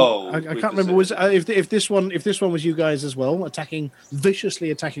 I can't remember if this one was you guys as well,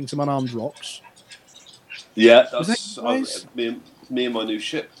 viciously attacking some unarmed rocks. Yeah, that's me and my new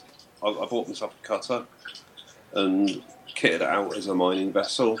ship. I bought myself a cutter and kitted it out as a mining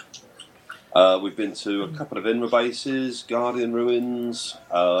vessel. We've been to a couple of INRA bases, Guardian Ruins.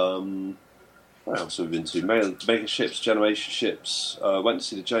 What else have we been to? Mega ships, generation ships. Went to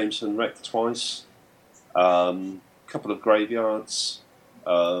see the Jameson wreck twice. Couple of graveyards.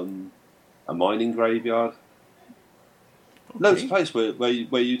 A mining graveyard. Okay. Loads of places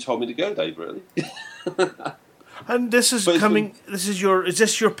where you told me to go, Dave. Really. And this is coming. Is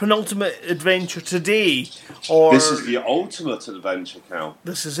this your penultimate adventure today, or this is the ultimate adventure, Cal?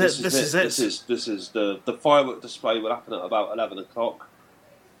 This is it. This is the firework display will happen at about 11 o'clock.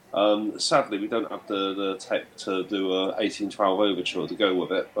 Sadly, we don't have the tech to do a 1812 overture to go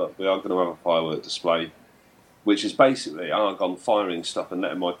with it, but we are going to have a firework display, which is basically Argon firing stuff and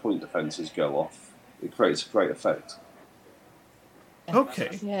letting my point defences go off. It creates a great effect.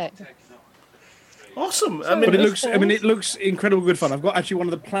 Okay. Yeah. Awesome. It looks incredible good fun. I've got actually one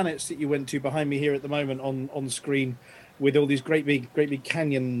of the planets that you went to behind me here at the moment on screen, with all these great big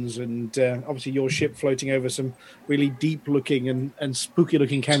canyons, and obviously your ship floating over some really deep looking and spooky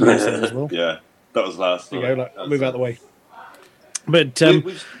looking canyons there as well. Yeah, that was last night. There you go, move out of the way. But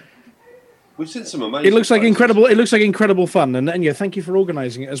we've seen some amazing. It looks like incredible. It looks like incredible fun, and yeah, thank you for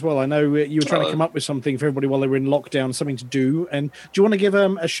organising it as well. I know you were trying to come up with something for everybody while they were in lockdown, something to do. And do you want to give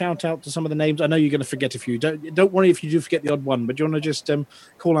a shout out to some of the names? I know you're going to forget a few. Don't worry if you do forget the odd one, but do you want to just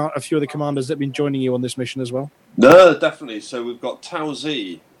call out a few of the commanders that have been joining you on this mission as well? No, definitely. So we've got Tau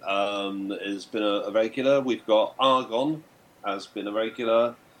Z has been a regular. We've got Argon has been a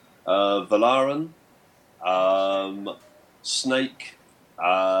regular. Valaran, Snake.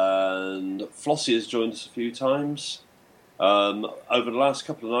 And Flossie has joined us a few times. Over the last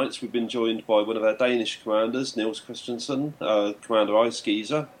couple of nights, we've been joined by one of our Danish commanders, Niels Christensen, Commander Ice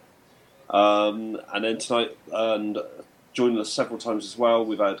Geezer. And then tonight, and joining us several times as well,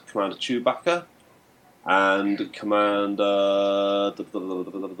 we've had Commander Chewbacca and Commander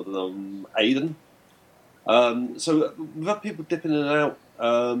Aiden. So we've had people dipping in and out.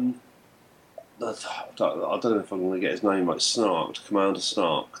 I don't know if I'm going to get his name right. Snarked, Commander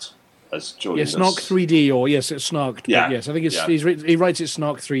Snarked has joined us. Snark 3D, or yes, it's Snarked. Yeah. Yes, I think he writes it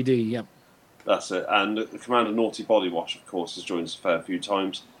Snark 3D. Yeah, that's it. And Commander Naughty Body Wash, of course, has joined us a fair few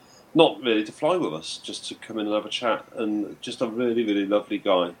times. Not really to fly with us, just to come in and have a chat, and just a really, really lovely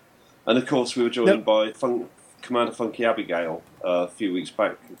guy. And of course, we were joined by Commander Funky Abigail a few weeks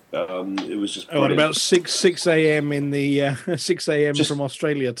back. It was just at about 6 a.m. in the 6 a.m. from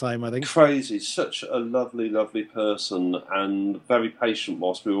Australia time, I think. Crazy, such a lovely, lovely person, and very patient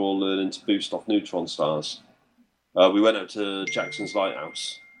whilst we were all learning to boost off neutron stars. We went out to Jackson's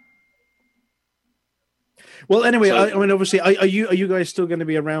Lighthouse. Well, anyway, obviously, are you guys still going to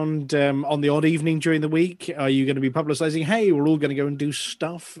be around on the odd evening during the week? Are you going to be publicising, hey, we're all going to go and do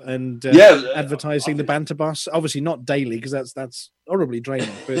stuff, and advertising the banter bus? Obviously, not daily, because that's horribly draining.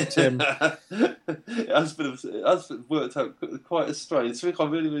 But it has worked out quite a strange. It's something I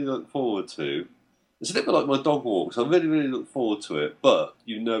really, really look forward to. It's a little bit like my dog walks. I really, really look forward to it, but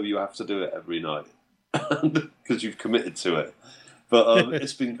you have to do it every night because you've committed to it. But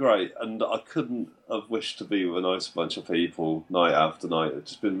it's been great, and I couldn't have wished to be with a nice bunch of people night after night.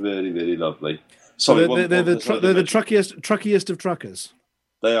 It's just been really, really lovely. Sorry, they're the truckiest of truckers.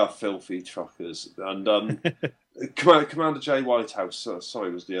 They are filthy truckers. And Commander Jay Whitehouse,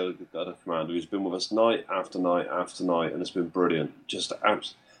 was the other commander who's been with us night after night after night, and it's been brilliant.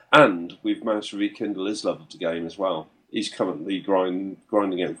 And we've managed to rekindle his love of the game as well. He's currently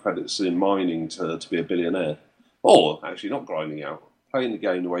grinding out credits in mining to be a billionaire. Or, actually, not grinding out, playing the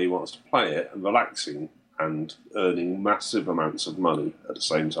game the way he wants to play it, and relaxing and earning massive amounts of money at the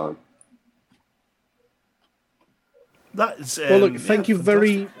same time. That's well, look, thank you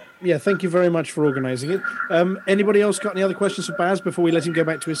very much for organising it. Anybody else got any other questions for Baz before we let him go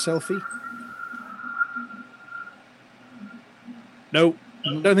back to his selfie? No,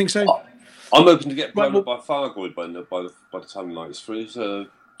 don't think so. I'm hoping to get blown up by Fargoid by the time the night's through, so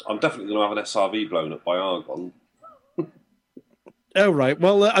I'm definitely going to have an SRV blown up by Argon. Oh, right.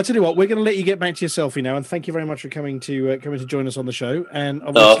 Well, I'll tell you what, we're going to let you get back to your selfie now, and thank you very much for coming to join us on the show. And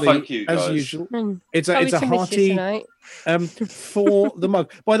obviously, thank you, as guys. usual, it's a Sorry to miss you hearty tonight. for the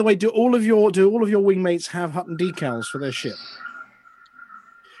mug. By the way, do all of your wingmates have Hutton decals for their ship?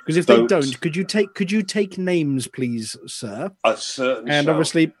 Because if they don't, could you take names, please, sir? I certainly And shall.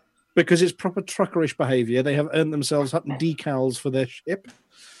 obviously, because it's proper truckerish behaviour, they have earned themselves Hutton decals for their ship.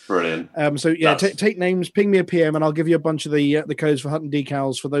 Brilliant. So yeah, take names, ping me a PM, and I'll give you a bunch of the codes for Hutton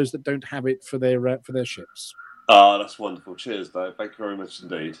decals for those that don't have it for their ships. Oh, that's wonderful. Cheers, Dave. Thank you very much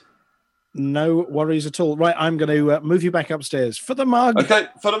indeed. No worries at all. Right, I'm going to move you back upstairs for the mug. Okay,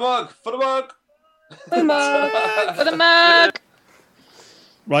 for the mug. For the mug. For the mug. For the mug!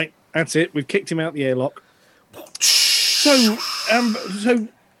 Right, that's it. We've kicked him out the airlock. So,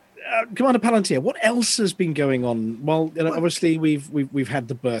 Commander Palantir, what else has been going on? Well, obviously we've had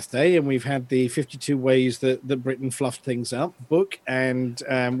the birthday, and we've had the 52 ways that Britain fluffed things up book, and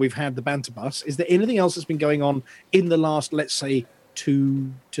we've had the banter bus. Is there anything else that's been going on in the last, let's say,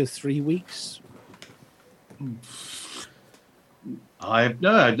 2 to 3 weeks?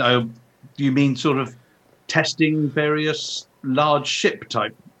 No. You mean sort of testing various large ship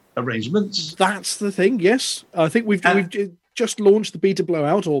type arrangements? That's the thing. Yes, I think we've just launched the beta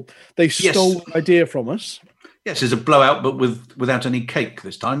blowout, or they stole the idea from us. Yes, it's a blowout, but without any cake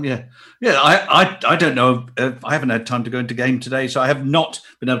this time. Yeah. I don't know. I haven't had time to go into game today, so I have not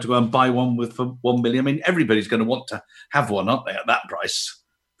been able to go and buy one for 1 million. I mean, everybody's going to want to have one, aren't they, at that price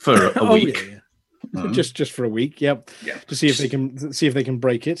for a week? Yeah. Just for a week, yeah. To see if they can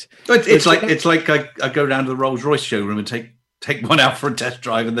break it. It's like I go down to the Rolls-Royce showroom and take one out for a test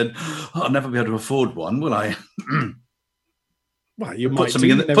drive, and then I'll never be able to afford one, will I? Well, you put might something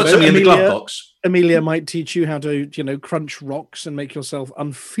in the glove box. Amelia might teach you how to, crunch rocks and make yourself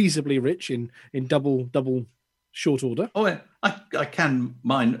unfeasibly rich in double short order. Oh, I can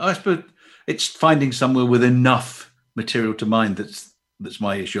mine. I suppose it's finding somewhere with enough material to mine that's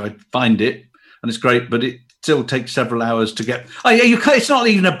my issue. I find it, and it's great, but it still takes several hours to get. It's not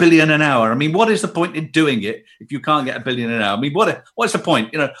even $1 billion an hour. I mean, what is the point in doing it if you can't get $1 billion an hour? I mean, what's the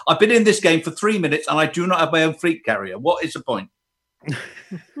point? I've been in this game for 3 minutes and I do not have my own fleet carrier. What is the point?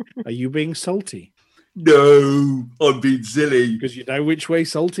 Are you being salty? No, I'm being silly. Because you know which way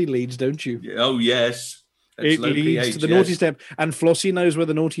salty leads, don't you? Oh, yes. It leads to the naughty step. And Flossie knows where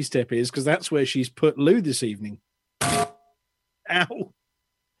the naughty step is, because that's where she's put Lou this evening. Ow.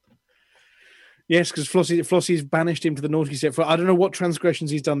 Yes, because Flossie's banished him to the naughty step. I don't know what transgressions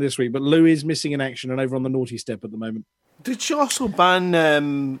he's done this week, but Lou is missing in action and over on the naughty step at the moment. Did she also ban,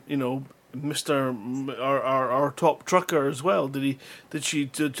 Mr. our top trucker as well? Did she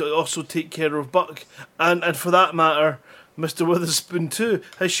also take care of Buck and for that matter, Mr. Witherspoon too?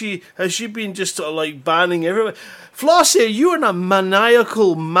 Has she been just sort of like banning everyone? Flossie, are you in a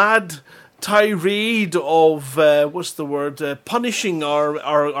maniacal mad tirade of punishing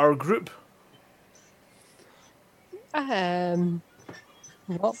our group?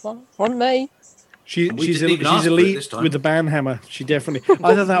 What me? She's elite with the ban hammer. She definitely.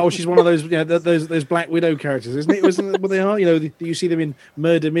 Either that, or she's one of those those Black Widow characters, isn't it? Wasn't what they are? You see them in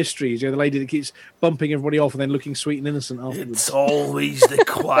murder mysteries. The lady that keeps bumping everybody off and then looking sweet and innocent afterwards. It's always the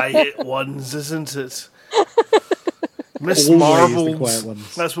quiet ones, isn't it? Miss Marbles. The quiet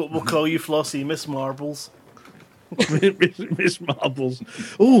ones. That's what we'll call you, Flossie. Miss Marbles. Miss Marbles.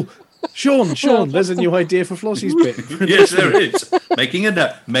 Oh. Sean, there's a new idea for Flossie's bit. Yes, there is. Making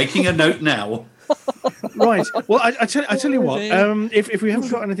a note now. Right. Well, I tell you what. If we haven't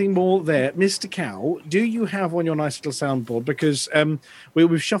got anything more there, Mr. Cow, do you have on your nice little soundboard? Because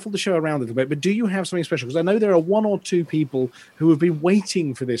we've shuffled the show around a little bit, but do you have something special? Because I know there are 1 or 2 people who have been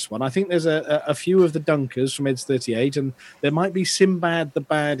waiting for this one. I think there's a few of the Dunkers from Eds 38, and there might be Sinbad the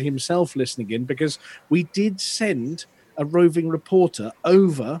Bad himself listening in, because we did send a roving reporter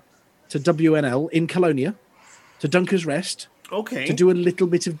over to WNL in Colonia, to Dunker's Rest, to do a little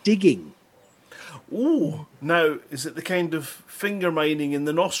bit of digging. Ooh, now, is it the kind of finger mining in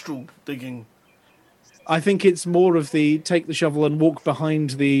the nostril digging? I think it's more of the take the shovel and walk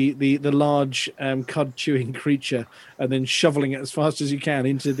behind the large cud-chewing creature and then shoveling it as fast as you can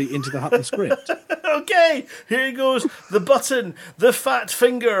into the Hutton script. Okay, here goes the button, the fat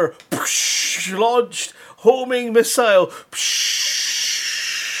finger, launched, homing missile,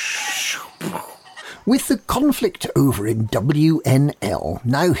 With the conflict over in WNL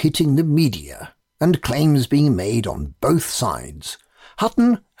now hitting the media and claims being made on both sides,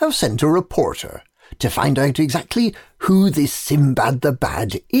 Hutton have sent a reporter to find out exactly who this Sinbad the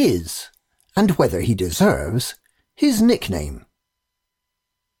Bad is and whether he deserves his nickname.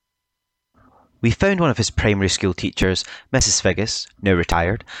 We found one of his primary school teachers, Mrs. Figgis, now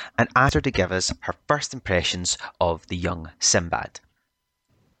retired, and asked her to give us her first impressions of the young Sinbad.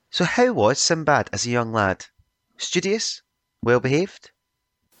 So how was Sinbad as a young lad? Studious? Well behaved?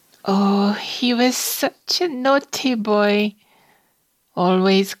 Oh, he was such a naughty boy.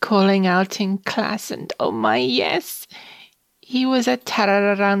 Always calling out in class, and oh my, yes, he was a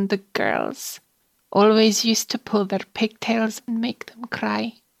terror around the girls. Always used to pull their pigtails and make them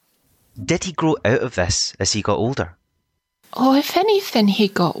cry. Did he grow out of this as he got older? Oh, if anything, he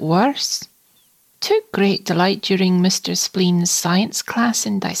got worse. Took great delight during Mr. Spleen's science class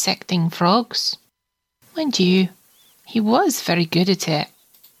in dissecting frogs. Mind you, he was very good at it.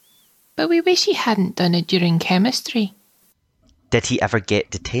 But we wish he hadn't done it during chemistry. Did he ever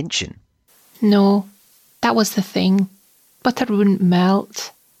get detention? No, that was the thing. Butter wouldn't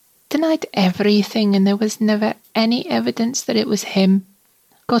melt. Denied everything, and there was never any evidence that it was him.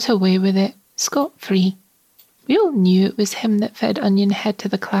 Got away with it, scot-free. We all knew it was him that fed Onion Head to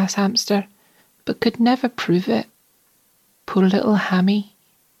the class hamster, but could never prove it. Poor little Hammy.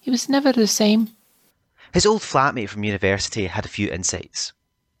 He was never the same. His old flatmate from university had a few insights.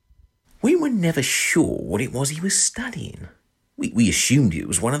 We were never sure what it was he was studying. We assumed it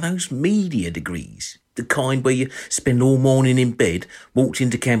was one of those media degrees, the kind where you spend all morning in bed, walked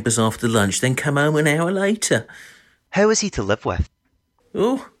into campus after lunch, then come home an hour later. How was he to live with?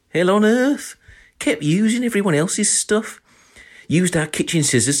 Oh, hell on earth. Kept using everyone else's stuff. Used our kitchen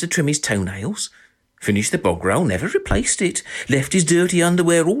scissors to trim his toenails. Finished the bog roll, never replaced it. Left his dirty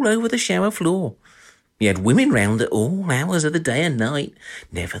underwear all over the shower floor. He had women round at all hours of the day and night.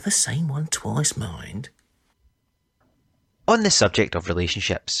 Never the same one twice, mind. On the subject of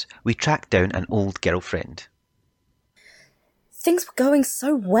relationships, we tracked down an old girlfriend. Things were going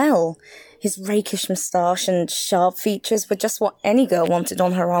so well. His rakish moustache and sharp features were just what any girl wanted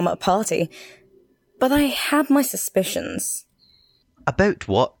on her arm at a party. But I had my suspicions. About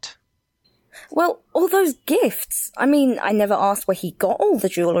what? Well, all those gifts. I mean, I never asked where he got all the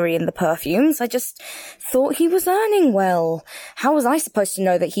jewellery and the perfumes. I just thought he was earning well. How was I supposed to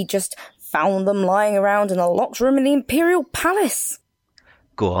know that he just found them lying around in a locked room in the Imperial Palace?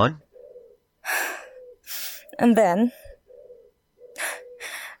 Go on. And then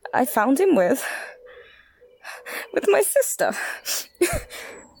I found him with my sister.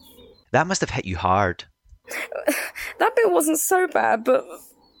 That must have hit you hard. That bit wasn't so bad, but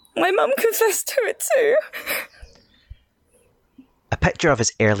my mum confessed to it too. A picture of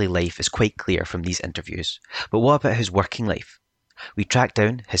his early life is quite clear from these interviews, but what about his working life? We tracked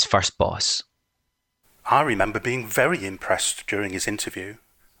down his first boss. I remember being very impressed during his interview.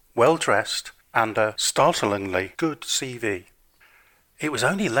 Well dressed and a startlingly good CV. It was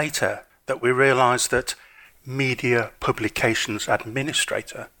only later that we realised that Media Publications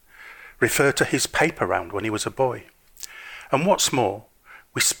Administrator referred to his paper round when he was a boy. And what's more,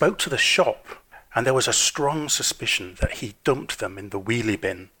 we spoke to the shop and there was a strong suspicion that he dumped them in the wheelie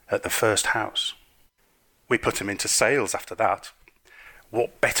bin at the first house. We put him into sales after that.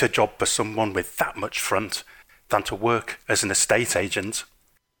 What better job for someone with that much front than to work as an estate agent?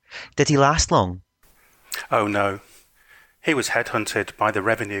 Did he last long? Oh no. He was headhunted by the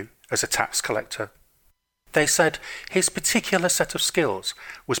revenue as a tax collector. They said his particular set of skills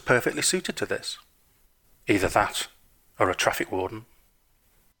was perfectly suited to this. Either that, or a traffic warden.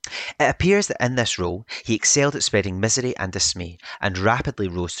 It appears that in this role, he excelled at spreading misery and dismay, and rapidly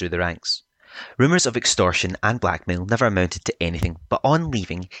rose through the ranks. Rumours of extortion and blackmail never amounted to anything, but on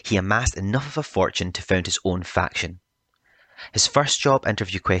leaving, he amassed enough of a fortune to found his own faction. His first job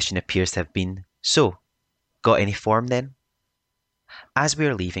interview question appears to have been, "So, got any form then?" As we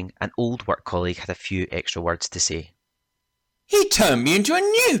were leaving, an old work colleague had a few extra words to say. He turned me into a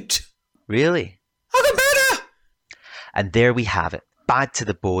newt! Really? I got better! And there we have it. Bad to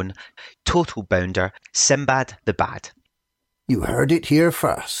the bone, total bounder, Sinbad the Bad. You heard it here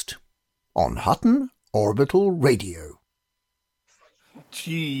first. On Hutton Orbital Radio.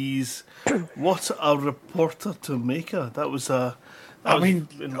 Jeez, what a reporter to make her. That was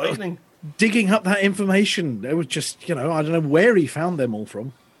enlightening. Digging up that information, it was just, I don't know where he found them all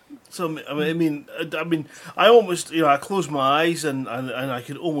from. So I mean, I almost, I closed my eyes and I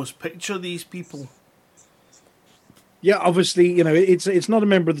could almost picture these people. Yeah, obviously, it's not a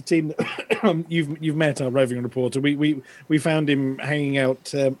member of the team that you've met, our roving reporter. We found him hanging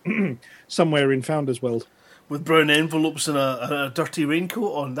out somewhere in Founders World with brown envelopes and a dirty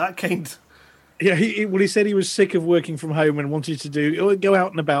raincoat on, that kind. Yeah, he said he was sick of working from home and wanted to go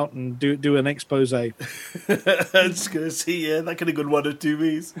out and about and do an expose. I was going to say, yeah, that could have gone one or two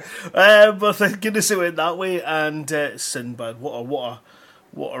ways. But thank goodness it went that way. And Sinbad, what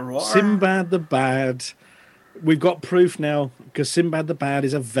What a roar. Sinbad the Bad. We've got proof now, because Sinbad the Bad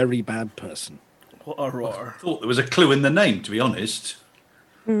is a very bad person. What a roar. I thought there was a clue in the name, to be honest.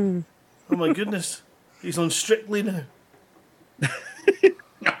 Oh my goodness. He's on Strictly now.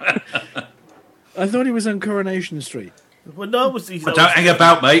 I thought he was on Coronation Street. Well, no, Don't hang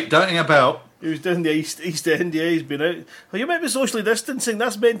about, mate. Don't hang about. He was down the East End. Yeah, he's been out. Well, you might be socially distancing.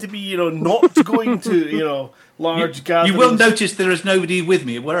 That's meant to be, not going to, large gatherings. You will notice there is nobody with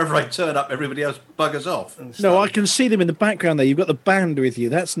me. Wherever I turn up, everybody else buggers off. No, I can see them in the background there. You've got the band with you.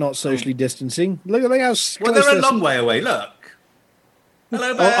 That's not socially distancing. Look how close. Well, they're a long way away. Look.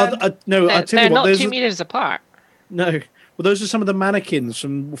 Hello, band. I tell you They're what. not 2 meters apart. No. Well, those are some of the mannequins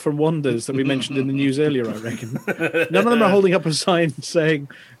from Wonders that we mentioned in the news earlier, I reckon. None of them are holding up a sign saying,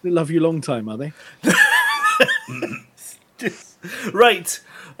 "Love you long time," are they? Right.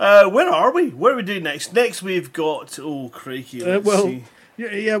 Where are we? What are we doing next? Next we've got... Oh, crikey. See.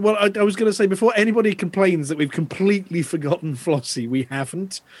 Yeah, well, I was going to say, before anybody complains that we've completely forgotten Flossie, we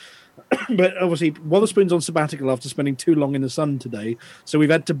haven't. But obviously, Wotherspoon's on sabbatical after spending too long in the sun today, so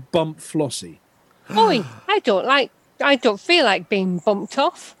we've had to bump Flossie. Oi, I don't feel like being bumped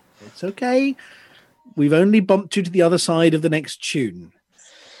off. It's okay. We've only bumped you to the other side of the next tune.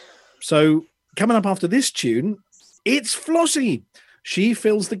 So, coming up after this tune, it's Flossie. She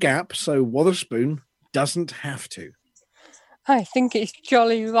fills the gap, so Wotherspoon doesn't have to. I think it's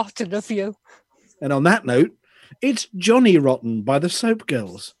jolly rotten of you. And on that note, it's Johnny Rotten by the Soap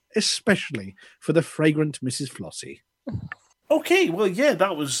Girls, especially for the fragrant Mrs. Flossie. Okay, well, yeah,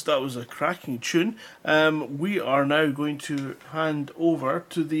 that was a cracking tune. We are now going to hand over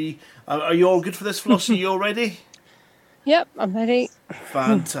to the... are you all good for this, Flossie? You all ready? Yep, I'm ready.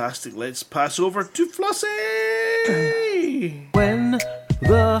 Fantastic. Let's pass over to Flossie! When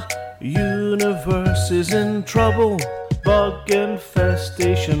the universe is in trouble, bug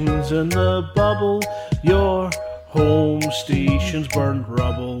infestations in the bubble, your home station's burned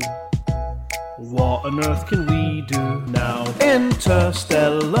rubble. What on earth can we do now?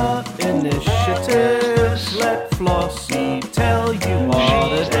 Interstellar initiatives. Let Flossie tell you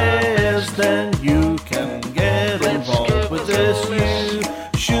what it is. Then you can get involved with this. You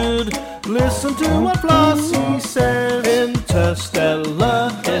should listen to what Flossie says.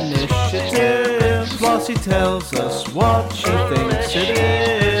 Interstellar initiatives. Flossie tells us what she thinks it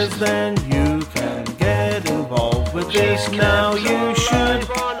is. Then you can get involved with this. Now you should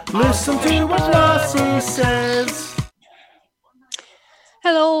listen to what Flossie says.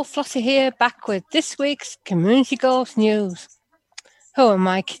 Hello, Flossie here, back with this week's Community Goals News. Who am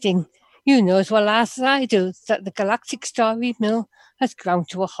I kidding? You know as well as I do that the Galactic Story Mill has ground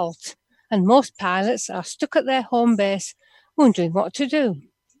to a halt, and most pilots are stuck at their home base wondering what to do.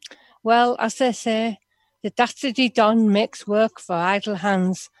 Well, as they say, the dastardly Don makes work for idle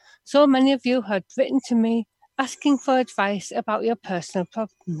hands. So many of you had written to me asking for advice about your personal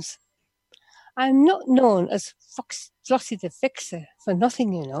problems. I'm not known as Flossie the Fixer for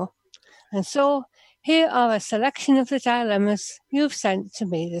nothing, And so, here are a selection of the dilemmas you've sent to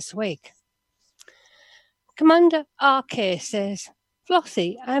me this week. Commander RK says,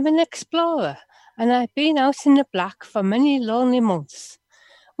 Flossie, I'm an explorer, and I've been out in the black for many lonely months.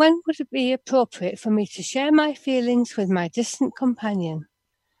 When would it be appropriate for me to share my feelings with my constant companion?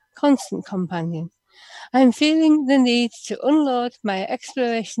 I'm feeling the need to unload my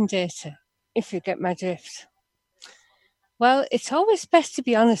exploration data, if you get my drift. Well, it's always best to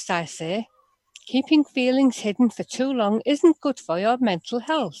be honest, I say. Keeping feelings hidden for too long isn't good for your mental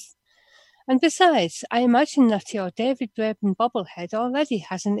health. And besides, I imagine that your David Braben bobblehead already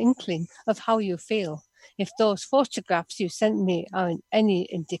has an inkling of how you feel, if those photographs you sent me are any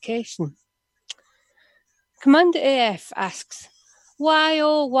indication. Commander AF asks,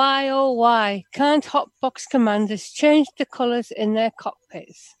 why can't Hotbox commanders change the colours in their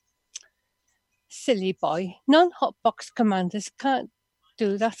cockpits? Silly boy, non-Hotbox commanders can't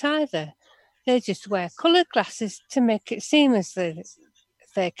do that either. They just wear coloured glasses to make it seem as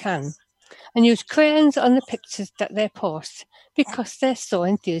they can, and use crayons on the pictures that they post because they're so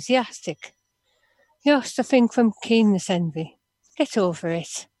enthusiastic. You're suffering from keenness envy. Get over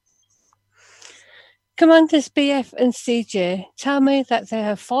it. Commanders BF and CJ tell me that they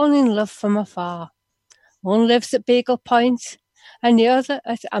have fallen in love from afar. One lives at Beagle Point and the other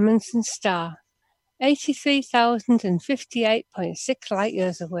at Amundsen Star, 83,058.6 light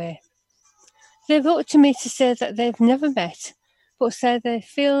years away. They wrote to me to say that they've never met, but say they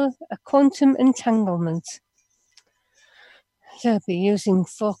feel a quantum entanglement. They'll be using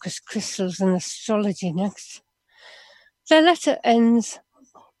focus crystals and astrology next. Their letter ends,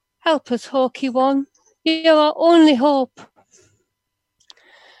 help us, Hawkeye One. You're our only hope.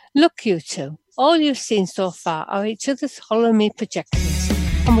 Look, you two, all you've seen so far are each other's Holomead projections,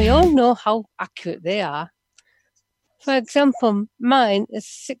 and we all know how accurate they are. For example, mine is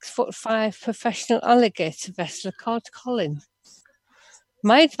a 6'5" professional alligator wrestler called Colin.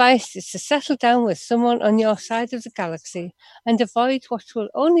 My advice is to settle down with someone on your side of the galaxy and avoid what will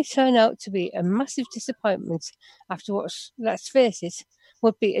only turn out to be a massive disappointment after what, let's face it,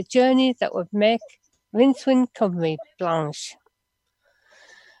 would be a journey that would make Rincewind Company blanche.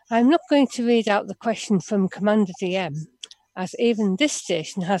 I'm not going to read out the question from Commander DM, as even this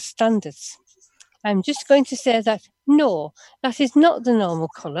station has standards. I'm just going to say that, no, that is not the normal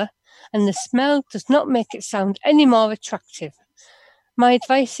colour, and the smell does not make it sound any more attractive. My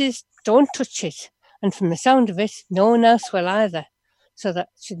advice is, don't touch it, and from the sound of it, no one else will either, so that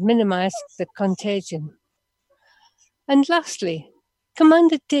should minimise the contagion. And lastly,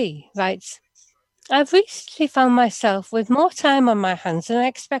 Commander D writes, I've recently found myself with more time on my hands than I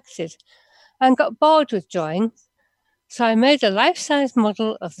expected, and got bored with drawing, so I made a life-size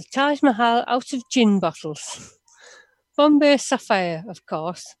model of the Taj Mahal out of gin bottles. Bombay Sapphire, of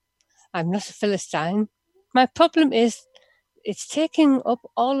course. I'm not a Philistine. My problem is it's taking up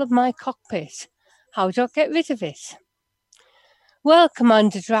all of my cockpit. How do I get rid of it? Well,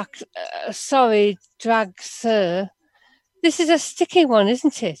 Commander Drag Sir, this is a sticky one,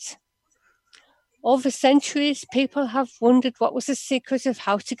 isn't it? Over centuries, people have wondered what was the secret of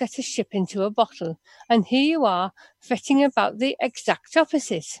how to get a ship into a bottle, and here you are, fretting about the exact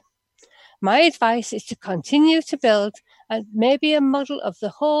opposite. My advice is to continue to build and maybe a model of the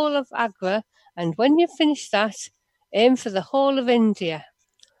whole of Agra, and when you finish that, aim for the whole of India.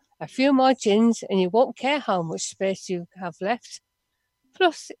 A few more gins and you won't care how much space you have left.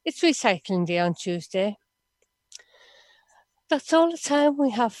 Plus, it's recycling day on Tuesday. That's all the time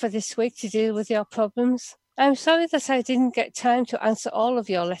we have for this week to deal with your problems. I'm sorry that I didn't get time to answer all of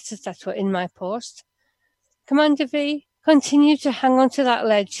your letters that were in my post. Commander V, continue to hang on to that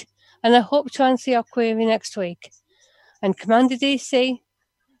ledge, and I hope to answer your query next week. And Commander DC,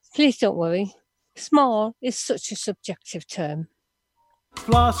 please don't worry. Small is such a subjective term.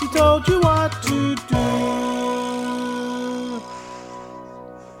 Flossie told you what to do.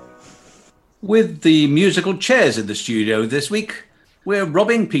 With the musical chairs in the studio this week, we're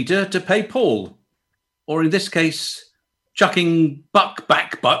robbing Peter to pay Paul. Or in this case, chucking Buck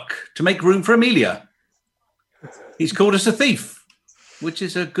back Buck to make room for Amelia. He's called us a thief, which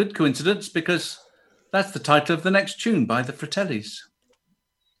is a good coincidence because that's the title of the next tune by the Fratellis.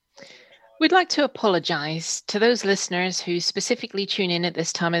 We'd like to apologise to those listeners who specifically tune in at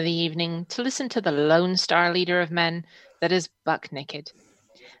this time of the evening to listen to the lone star leader of men that is Buck Naked,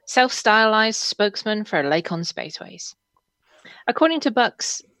 self-stylised spokesman for Lakon Spaceways. According to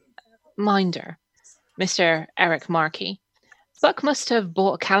Buck's minder, Mr. Eric Markey, Buck must have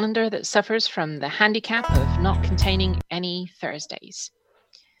bought a calendar that suffers from the handicap of not containing any Thursdays.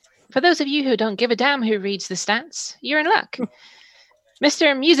 For those of you who don't give a damn who reads the stats, you're in luck.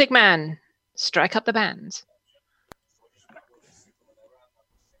 Mr. Music Man, strike up the band.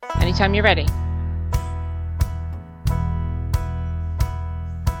 Anytime you're ready.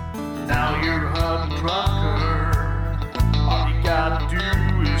 Now you're a hot trucker. All you gotta do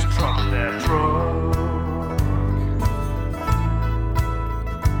is truck that truck.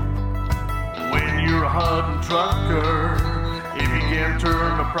 When you're a hot trucker, if you can't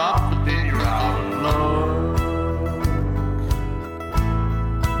turn a profit, then you're out of luck.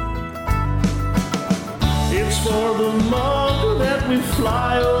 It's for the mug that we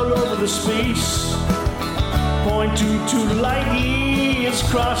fly all over the space. .22 light years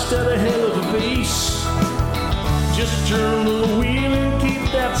crossed at a hell of a pace. Just turn the wheel and keep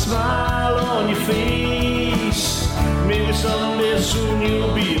that smile on your face. Maybe someday soon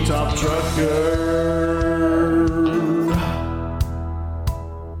you'll be a top trucker.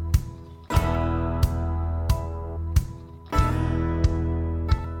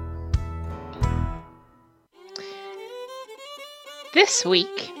 This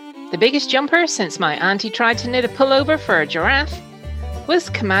week, the biggest jumper since my auntie tried to knit a pullover for a giraffe was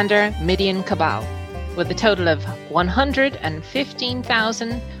Commander Midian Cabal, with a total of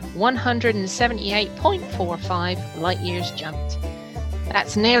 157.878.45 light years jumped.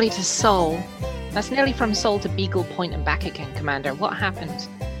 That's nearly to Sol. That's nearly from Sol to Beagle Point and back again, Commander. What happened?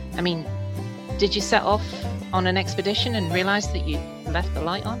 I mean, did you set off on an expedition and realize that you left the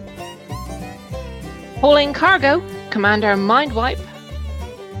light on? Hauling cargo, Commander Mindwipe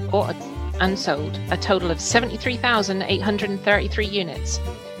bought and sold a total of 73,833 units.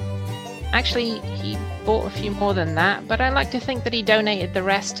 Actually, he bought a few more than that, but I like to think that he donated the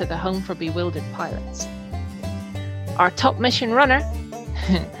rest to the Home for Bewildered Pilots. Our top mission runner,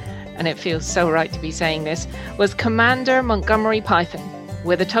 and it feels so right to be saying this, was Commander Montgomery Python,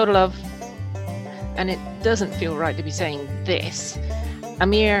 with a total of, and it doesn't feel right to be saying this, a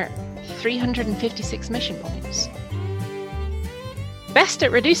mere 356 mission points. Best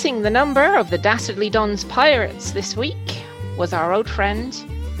at reducing the number of the Dastardly Don's pirates this week was our old friend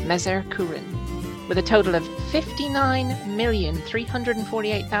Mezer Kurin, with a total of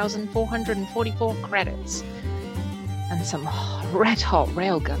 59,348,444 credits and some red-hot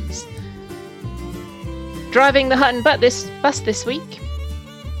railguns. Driving the Hutton bus this week,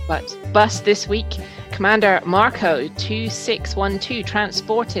 Commander Marco 2612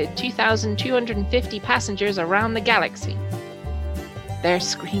 transported 2,250 passengers around the galaxy. Their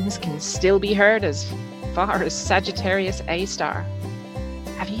screams can still be heard as far as Sagittarius A star.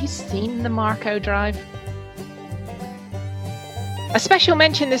 Have you seen the Marco drive? A special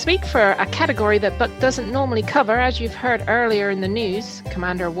mention this week for a category that Buck doesn't normally cover. As you've heard earlier in the news,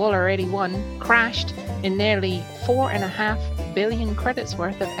 Commander Waller 81 crashed in nearly 4.5 billion credits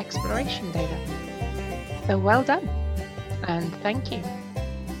worth of exploration data. So well done, and thank you.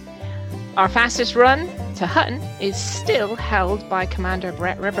 Our fastest run to Hutton is still held by Commander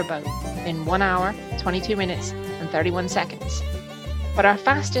Brett Riverboat in 1 hour, 22 minutes and 31 seconds. But our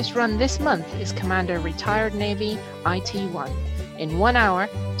fastest run this month is Commander Retired Navy IT-1 in 1 hour,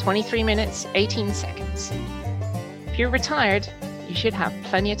 23 minutes, 18 seconds. If you're retired, you should have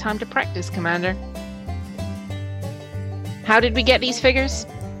plenty of time to practice, Commander. How did we get these figures?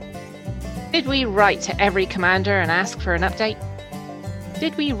 Did we write to every commander and ask for an update?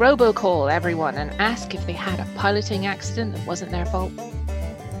 Did we robocall everyone and ask if they had a piloting accident that wasn't their fault?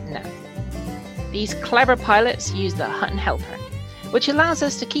 No. These clever pilots use the Hutton Helper, which allows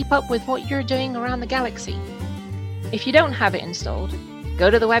us to keep up with what you're doing around the galaxy. If you don't have it installed,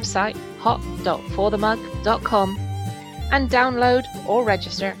 go to the website hot.forthemug.com and download or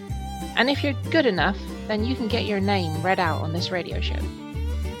register. And if you're good enough, then you can get your name read out on this radio show.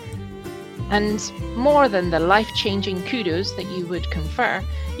 And more than the life-changing kudos that you would confer,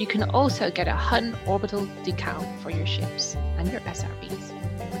 you can also get a Hutton Orbital decal for your ships and your SRBs.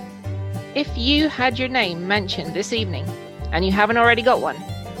 If you had your name mentioned this evening and you haven't already got one,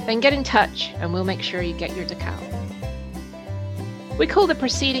 then get in touch and we'll make sure you get your decal. We call the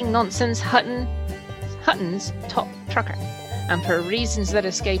preceding nonsense Hutton's Top Trucker, and for reasons that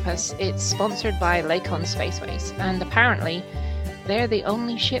escape us, it's sponsored by Lakon Spaceways, and apparently they're the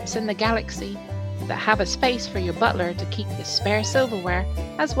only ships in the galaxy that have a space for your butler to keep the spare silverware,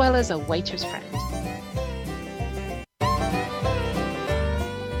 as well as a waiter's friend.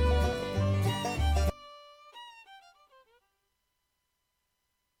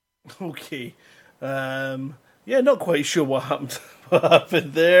 Okay. Not quite sure what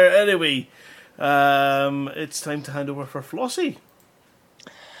happened there. Anyway, it's time to hand over for Flossie.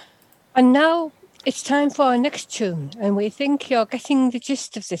 And now it's time for our next tune, and we think you're getting the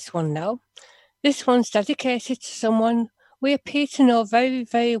gist of this one now. This one's dedicated to someone we appear to know very,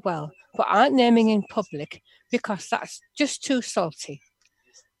 very well, but aren't naming in public because that's just too salty.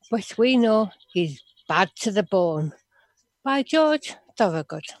 But we know he's bad to the bone. By George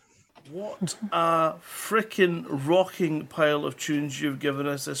Thorogood. What a freaking rocking pile of tunes you've given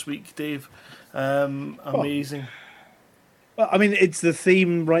us this week, Dave. Amazing. Well, I mean, it's the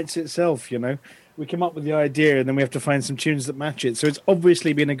theme writes itself, you know. We come up with the idea and then we have to find some tunes that match it. So it's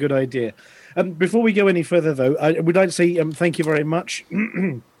obviously been a good idea. Before we go any further, though, I would like to say thank you very much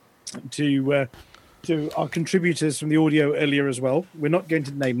to our contributors from the audio earlier as well. We're not going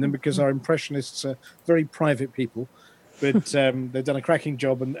to name them because our impressionists are very private people. But they've done a cracking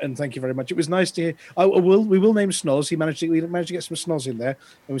job, and thank you very much. It was nice to hear. We will name Snoz. We managed to get some Snoz in there,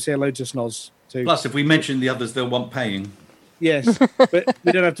 and we say hello to Snoz too. Plus, if we mention the others, they'll want paying. Yes, but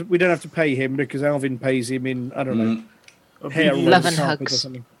we don't have to pay him because Alvin pays him in, I don't know, hair love and hugs or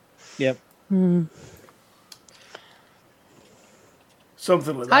something. Yep.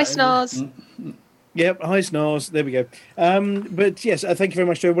 Something like that. Hi, Snoz. Yep, hi Snoz. There we go. But yes, thank you very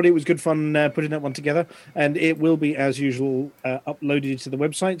much to everybody. It was good fun putting that one together, and it will be, as usual, uploaded to the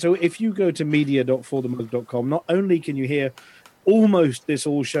website. So if you go to media.forthemug.com, not only can you hear almost this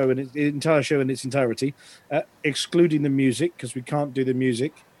whole show and the entire show in its entirety, excluding the music, because we can't do the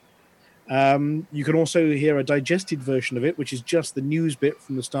music. You can also hear a digested version of it, which is just the news bit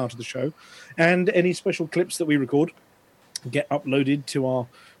from the start of the show, and any special clips that we record get uploaded to our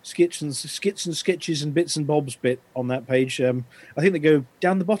skits and sketches and bits and bobs bit on that page. I think they go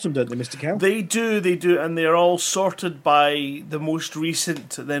down the bottom, don't they, Mr. Cal? They do, and they're all sorted by the most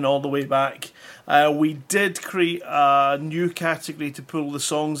recent, then all the way back. We did create a new category to pull the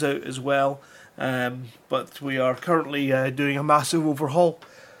songs out as well, But we are currently doing a massive overhaul.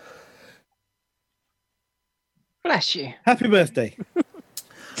 Bless you. Happy birthday.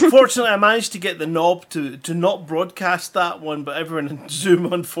 Fortunately, I managed to get the knob to not broadcast that one, but everyone in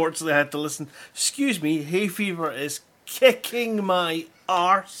Zoom unfortunately had to listen. Excuse me, hay fever is kicking my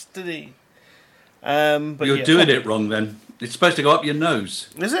arse today. But You're doing it wrong then. It's supposed to go up your nose.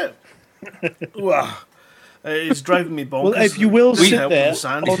 Is it? Wow. It's driving me bonkers. Well, if you will sit help there with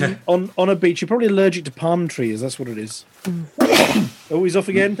the sand. on a beach, you're probably allergic to palm trees. That's what it is. Oh, he's off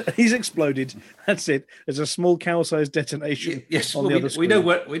again. He's exploded. That's it. There's a small cow-sized detonation. Yes, on well, the other we screen. know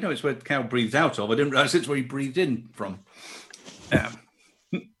it's where the cow breathes out of. I didn't realise it's where he breathed in from.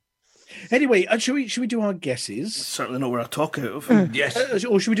 Anyway, should we do our guesses? Certainly not where I talk out of. Yes.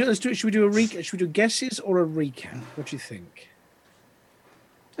 Or should we do? Should we do a recap? Should we do guesses or a recap? What do you think?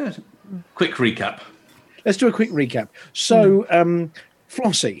 Quick recap. Let's do a quick recap. So,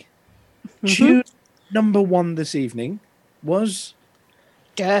 Flossie, tune number 1 this evening was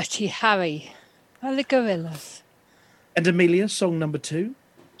Dirty Harry by the Gorillas. And Amelia, song number 2.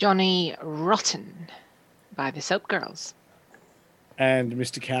 Johnny Rotten by the Soap Girls. And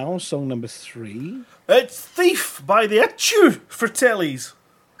Mr. Cow, song number 3. It's Thief by the Achoo Fratellis.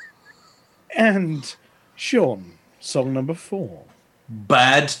 And Sean, song number 4.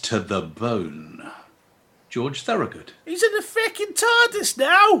 Bad to the Bone. George Thorogood. He's in the fucking TARDIS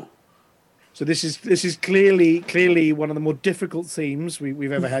now. So this is clearly one of the more difficult themes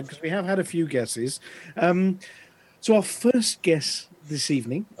we've ever had, because we have had a few guesses. So our first guess this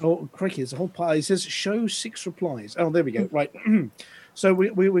evening, oh crikey, there's a whole pile. It says show 6 replies. Oh, there we go. Right. So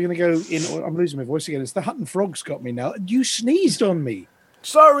we're going to go in. I'm losing my voice again. It's the Hutton Frog's got me now. You sneezed on me.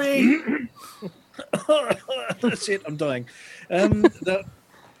 Sorry. That's it. I'm dying.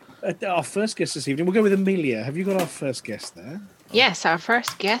 Our first guest this evening, we'll go with Amelia. Have you got our first guest there? Yes, our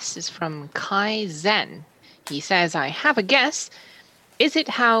first guess is from Kai Zen. He says, I have a guess. Is it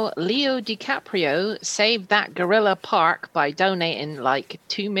how Leo DiCaprio saved that gorilla park by donating like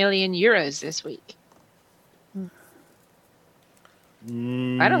 2 million euros this week? I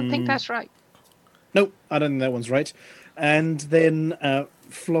don't think that's right. Nope, I don't think that one's right. And then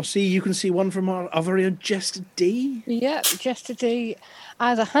Flossie, you can see one from our very own Jester D. Yeah, Jester D.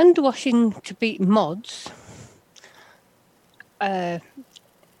 Either hand washing to beat mods, aka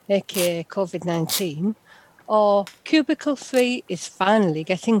COVID-19, or Cubicle 3 is finally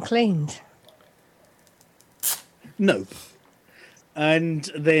getting cleaned. Nope.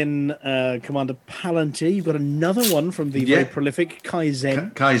 And then Commander Palantir, you've got another one from the very prolific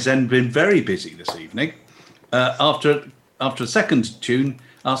Kaizen. Kaizen been very busy this evening. After a second tune,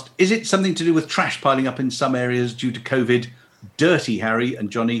 asked, is it something to do with trash piling up in some areas due to COVID? Dirty Harry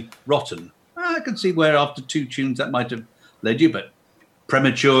and Johnny Rotten. I can see where after 2 tunes that might have led you, but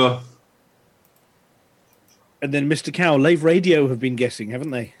premature. And then Mr. Cow, Lave Radio have been guessing,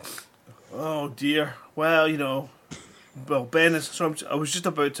 haven't they? Oh dear. Well, well, Ben is. So I was just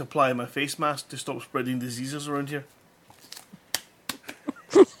about to apply my face mask to stop spreading diseases around here.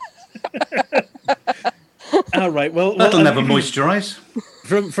 All right. Well, that'll never moisturise.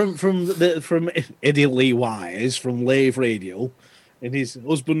 From Eddie Lee Wise from Lave Radio, and his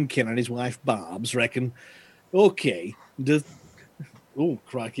husband Ken and his wife Barb's reckon. Okay. Oh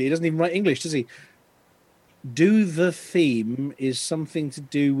crikey! He doesn't even write English, does he? Do the theme is something to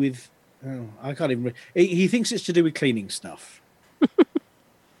do with? Oh, I can't even. He thinks it's to do with cleaning stuff.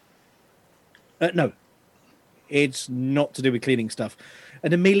 No, it's not to do with cleaning stuff.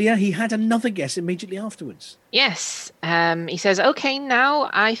 And Amelia, he had another guess immediately afterwards. Yes. He says, okay,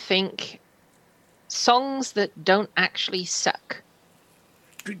 now I think songs that don't actually suck.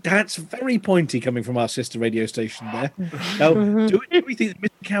 That's very pointy coming from our sister radio station there. Now, do we think that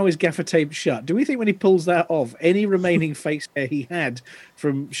Mr. Cow is gaffer taped shut? Do we think when he pulls that off, any remaining face hair he had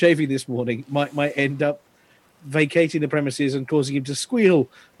from shaving this morning might end up vacating the premises and causing him to squeal,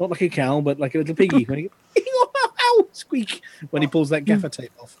 not like a cow, but like a little piggy when he squeak when he pulls that gaffer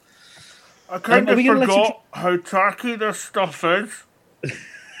tape off? I kind of forgot how tacky this stuff is.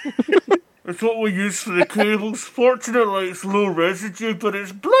 It's what we use for the cables. Fortunately, it's low residue, but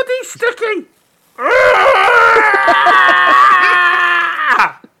it's bloody sticky.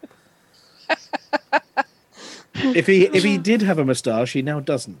 If he did have a moustache, he now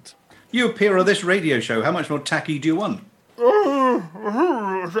doesn't. You appear on this radio show. How much more tacky do you want?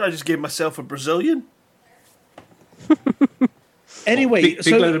 I just gave myself a Brazilian. Anyway, big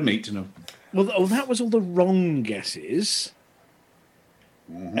load of meat to know. Well, that was all the wrong guesses.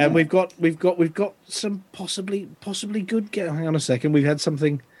 And we've got some possibly good. Hang on a second, we've had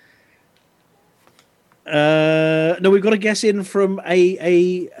something. No, we've got a guess in from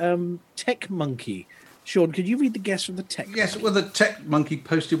a tech monkey. Sean, could you read the guess from the tech? Yes, well, the tech monkey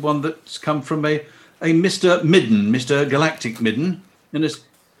posted one that's come from a Mr. Midden, Mr. Galactic Midden, and is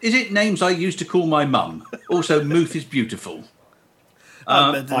it names I used to call my mum? Also, Muth is beautiful.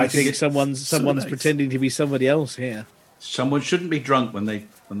 I think someone's so nice. pretending to be somebody else here. Someone shouldn't be drunk when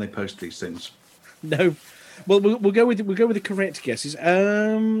they post these things. No, well, we'll go with the correct guesses.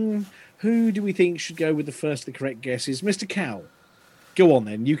 Who do we think should go with the first of the correct guesses? Mr. Cow. Go on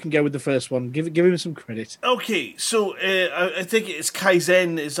then. You can go with the first one. Give him some credit. Okay, so I think it's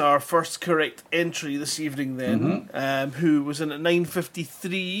Kaizen is our first correct entry this evening. Then, who was in at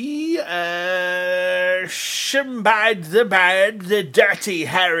 9:53? Shimbad the Bad, the Dirty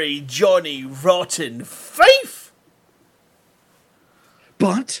Harry, Johnny Rotten Fife.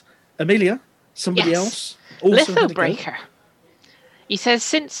 But Amelia, somebody else. Also Lithobreaker. He says,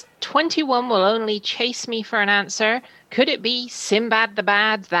 since 21 will only chase me for an answer, could it be Sinbad the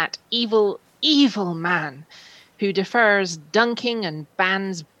Bad, that evil, evil man who defers dunking and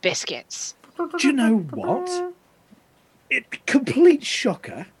bans biscuits? Do you know what? Complete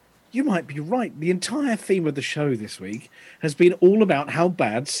shocker. You might be right. The entire theme of the show this week has been all about how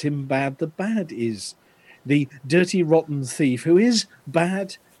bad Sinbad the Bad is. The dirty, rotten thief who is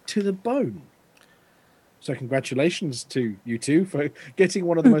bad to the bone. So congratulations to you two for getting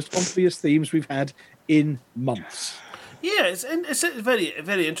one of the most obvious themes we've had in months. Yeah, it's very,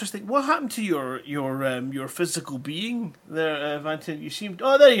 very interesting. What happened to your physical being there, Vantin? You seemed...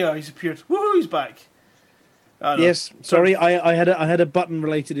 Oh, there you are. He's appeared. Woohoo, he's back. Yes, sorry, I had a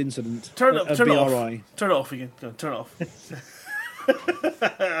button-related incident. Turn it BRI. off. Turn it off again. No, turn it off.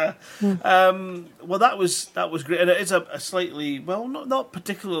 Well, that was great, and it is a slightly, well, not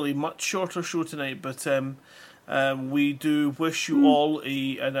particularly much shorter show tonight, but we do wish you all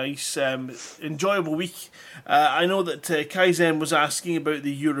a nice, enjoyable week. I know that Kaizen was asking about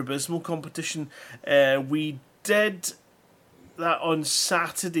the Eurobismal competition. We did that on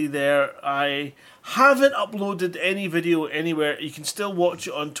Saturday there. I haven't uploaded any video anywhere. You can still watch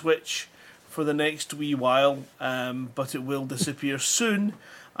it on Twitch for the next wee while, but it will disappear soon,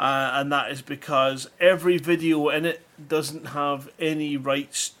 and that is because every video in it doesn't have any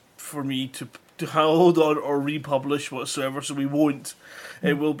rights for me to hold on or republish whatsoever, so we won't.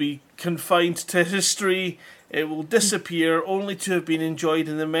 It will be confined to history. It will disappear, only to have been enjoyed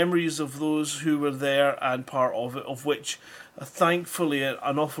in the memories of those who were there and part of it, of which thankfully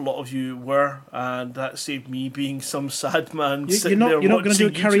an awful lot of you were, and that saved me being some sad man. You're not going to do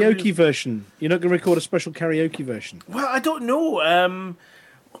a karaoke version. You're not going to record a special karaoke version. Well, I don't know.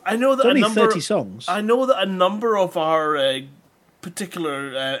 I know that it's only 30 songs. I know that a number of our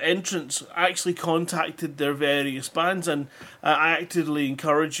particular entrants actually contacted their various bands, and I actively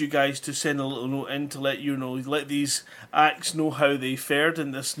encourage you guys to send a little note in to let these acts know how they fared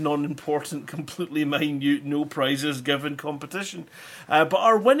in this non-important, completely minute, no prizes given competition. But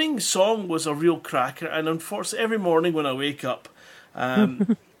our winning song was a real cracker, and unfortunately every morning when I wake up,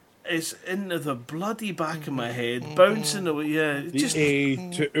 it's into the bloody back of my head, bouncing away. Yeah, just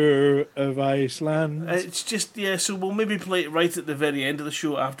A of Iceland. It's just, yeah. So we'll maybe play it right at the very end of the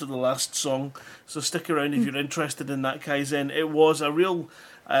show after the last song. So stick around if you're interested in that, Kaizen. It was a real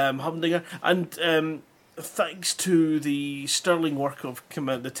humdinger, and thanks to the sterling work of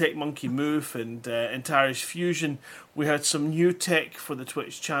the Tech Monkey Move and Antares Fusion, we had some new tech for the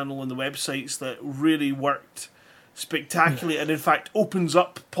Twitch channel and the websites that really worked spectacularly, and in fact opens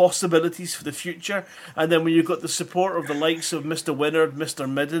up possibilities for the future. And then when you've got the support of the likes of Mr. Winard, Mr.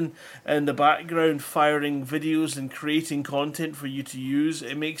 Midden in the background firing videos and creating content for you to use,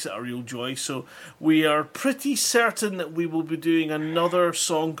 it makes it a real joy. So we are pretty certain that we will be doing another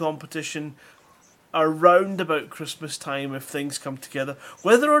song competition around about Christmas time if things come together.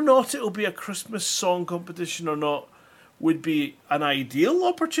 Whether or not it will be a Christmas song competition or not would be an ideal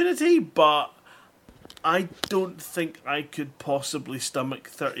opportunity, but I don't think I could possibly stomach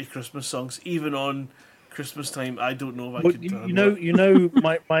 30 Christmas songs, even on Christmas time. I don't know if I could. You know,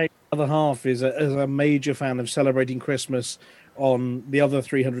 my other half is a major fan of celebrating Christmas on the other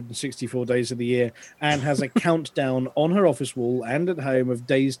 364 days of the year, and has a countdown on her office wall and at home of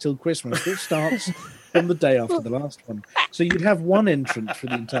days till Christmas that starts from the day after the last one. So you'd have one entrant for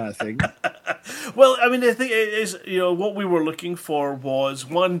the entire thing. Well, I mean, I think it is, what we were looking for was,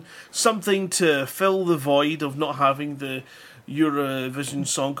 one, something to fill the void of not having the Eurovision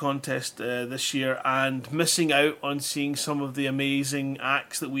Song Contest this year, and missing out on seeing some of the amazing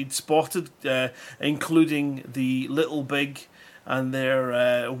acts that we'd spotted, including the Little Big and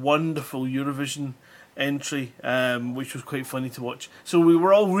their wonderful Eurovision entry, which was quite funny to watch. So we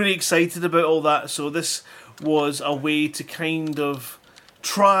were all really excited about all that. So this was a way to kind of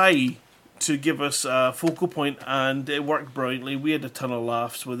try to give us a focal point, and it worked brilliantly. We had a ton of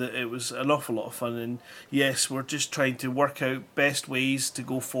laughs with it. It was an awful lot of fun, and yes, we're just trying to work out best ways to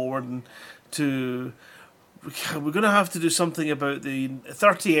go forward, and we're going to have to do something about the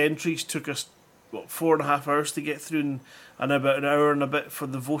 30 entries. Took us 4.5 hours to get through, and about an hour and a bit for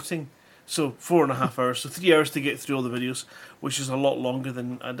the voting. So 4.5 hours, so 3 hours to get through all the videos, which is a lot longer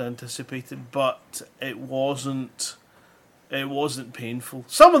than I'd anticipated, but it wasn't painful.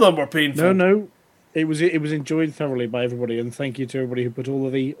 Some of them were painful. No, it was enjoyed thoroughly by everybody, and thank you to everybody who put all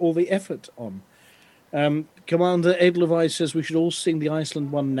the effort on. Commander Edelweiss says we should all sing the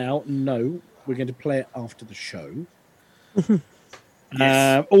Iceland one now. No, we're going to play it after the show.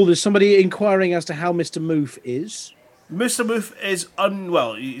 Yes. There's somebody inquiring as to how Mr. Moof is. Mr. Moof is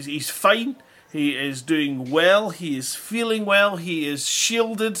unwell. He's fine. He is doing well. He is feeling well. He is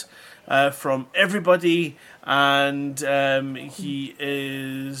shielded from everybody, and he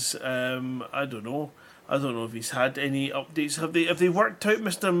is. I don't know if he's had any updates. Have they worked out,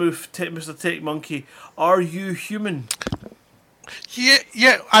 Mr. Moof, Mr. Tech Monkey? Are you human?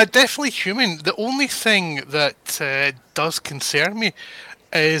 Yeah, I'm definitely human. The only thing that does concern me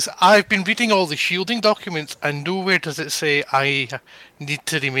is I've been reading all the shielding documents, and nowhere does it say I need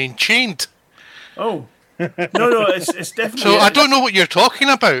to remain chained. Oh. No, it's definitely. So I don't know what you're talking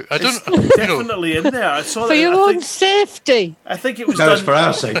about. It's definitely in there. I saw for your own safety. I think it was No, done. it's for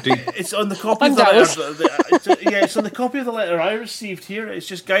our safety. It's on the copy of the letter. It's on the copy of the letter I received here. It's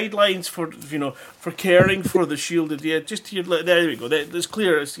just guidelines for caring for the shielded. Yeah, just here. There we go. It's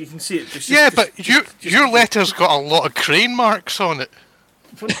clear. You can see it. But your letter's got a lot of crane marks on it.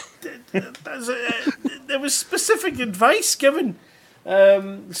 There was specific advice given.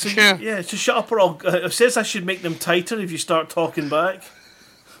 So shut up or it says I should make them tighter if you start talking back.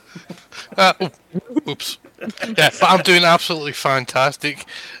 Oops. Yeah, but I'm doing absolutely fantastic.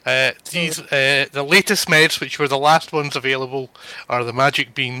 The latest meds, which were the last ones available, are the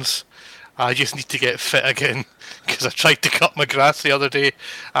magic beans. I just need to get fit again, because I tried to cut my grass the other day,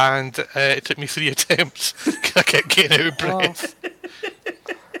 and it took me 3 attempts, because I kept getting out of breath.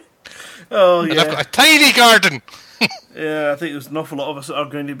 Oh, yeah. And I've got a tiny garden. Yeah, I think there's an awful lot of us that are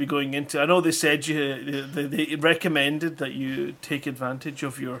going to be going into. I know they said they recommended that you take advantage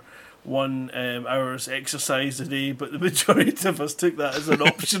of your 1 hour's exercise a day, but the majority of us took that as an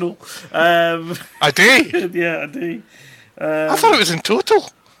optional. A day? Yeah, a day. I thought it was in total.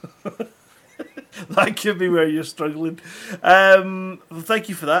 That could be where you're struggling. Thank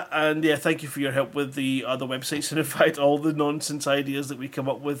you for that, and thank you for your help with the other websites, and in fact all the nonsense ideas that we come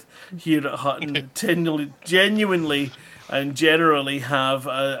up with here at Hutton genuinely and generally have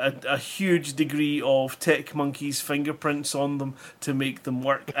a huge degree of Tech Monkey's fingerprints on them to make them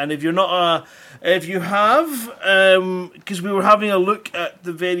work. And if you're not if you have, because we were having a look at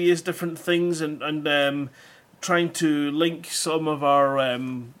the various different things and trying to link some of our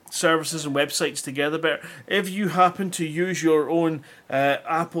services and websites together better. If you happen to use your own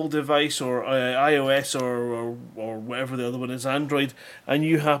Apple device or iOS or whatever the other one is, Android, and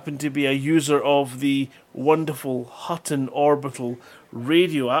you happen to be a user of the wonderful Hutton Orbital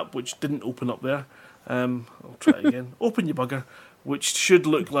radio app, which didn't open up there, I'll try it again. Open your bugger, which should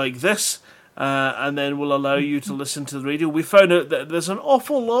look like this. And then will allow you to listen to the radio. We found out that there's an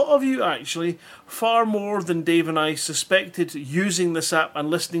awful lot of you, actually, far more than Dave and I suspected, using this app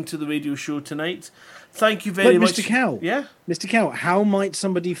and listening to the radio show tonight. Thank you very much. Mr. Cow. Yeah? Mr. Cow, how might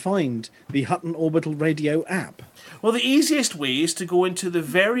somebody find the Hutton Orbital Radio app? Well, the easiest way is to go into the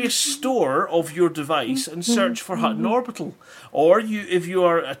various store of your device and search for Hutton Orbital. Or if you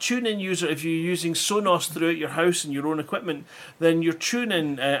are a tune-in user, if you're using Sonos throughout your house and your own equipment, then your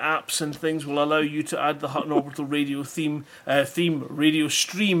tune-in apps and things will allow you to add the Hutton Orbital radio radio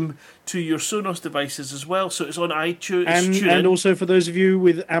stream to your Sonos devices as well. So it's on iTunes. And also for those of you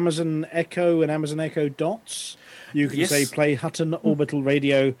with Amazon Echo and Amazon Echo Dots, you can say play Hutton Orbital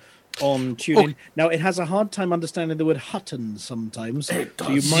Radio on TuneIn. Now, it has a hard time understanding the word Hutton sometimes, so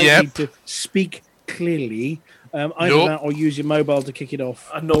you might need to speak clearly. Either that or use your mobile to kick it off.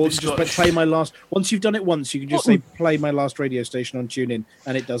 Or just play my last. Once you've done it once, you can just say play my last radio station on TuneIn,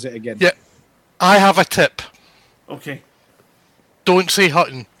 and it does it again. Yeah, I have a tip. Okay. Don't say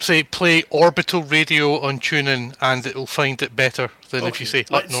Hutton. Say play Orbital Radio on TuneIn, and it will find it better than if you say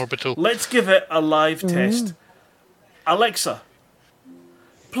Hutton Orbital. Let's give it a live test. Alexa,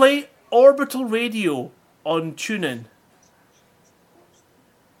 play Orbital Radio on TuneIn.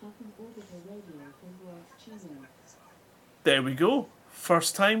 There we go.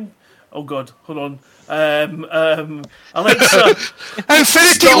 First time Oh God, hold on. Alexa,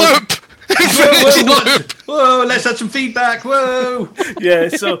 Infinity Loop. Whoa, let's have some feedback. Whoa. Yeah,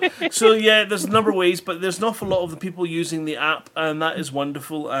 so there's a number of ways, but there's an awful lot of the people using the app, and that is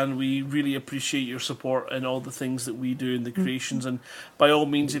wonderful, and we really appreciate your support and all the things that we do in the creations. And by all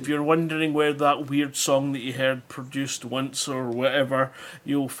means, if you're wondering where that weird song that you heard produced once or whatever,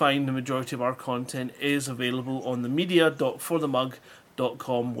 you'll find the majority of our content is available on the media.forthemug.com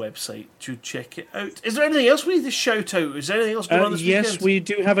website to check it out. Is there anything else we need to shout out? Is there anything else going on this weekend? Yes, we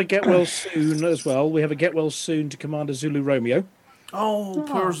do have a Get Well Soon as well. We have a Get Well Soon to Commander Zulu Romeo. Oh,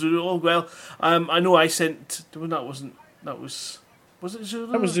 poor Zulu. Oh, well, I know I sent... Was it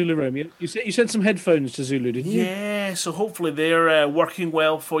Zulu? That was Zulu Romeo. You sent some headphones to Zulu, didn't you? Yeah, so hopefully they're working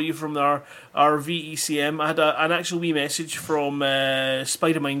well for you from our VECM. I had an actual wee message from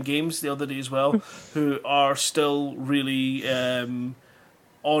Spider-Man Games the other day as well, who are still really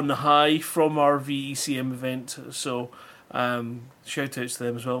on high from our VECM event. So shout outs to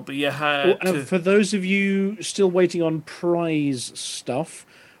them as well. But yeah, for those of you still waiting on prize stuff,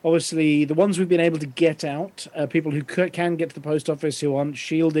 obviously the ones we've been able to get out, people who can get to the post office who aren't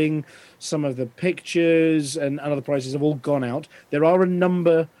shielding, some of the pictures and other prizes have all gone out. There are a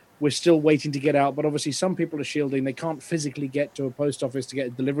number we're still waiting to get out, but obviously some people are shielding. They can't physically get to a post office to get a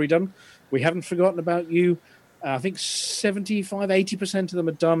delivery done. We haven't forgotten about you. I think 75-80% of them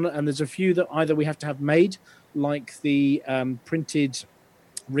are done, and there's a few that either we have to have made, like the printed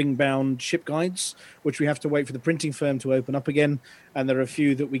ring-bound ship guides, which we have to wait for the printing firm to open up again, and there are a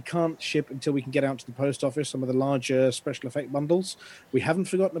few that we can't ship until we can get out to the post office, some of the larger special effect bundles. We haven't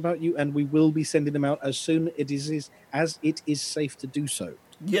forgotten about you, and we will be sending them out as soon as it is safe to do so.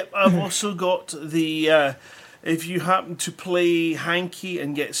 Yep, I've also got the... if you happen to play Hanky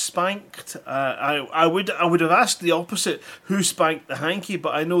and get spanked, I would have asked the opposite, who spanked the Hanky,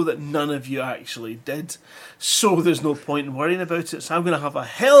 but I know that none of you actually did, so there's no point in worrying about it. So I'm going to have a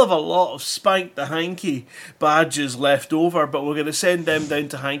hell of a lot of Spank the Hanky badges left over, but we're going to send them down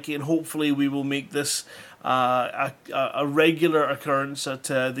to Hanky, and hopefully we will make this a regular occurrence at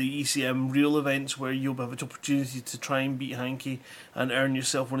the ECM Real events, where you'll have an opportunity to try and beat Hanky and earn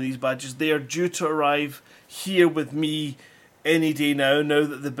yourself one of these badges. They are due to arrive here with me any day now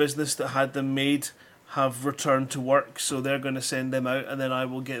that the business that had them made have returned to work, so they're going to send them out, and then I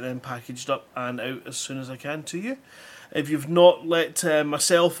will get them packaged up and out as soon as I can to you. If you've not let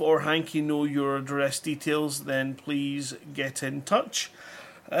myself or Hanky know your address details, then please get in touch.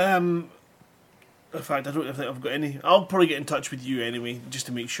 In fact, I don't think I've got any. I'll probably get in touch with you anyway, just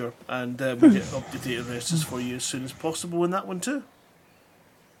to make sure, and we'll get up-to-date addresses for you as soon as possible in that one too.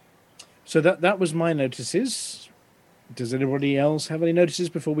 So that was my notices. Does anybody else have any notices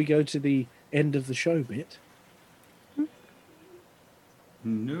before we go to the end of the show bit?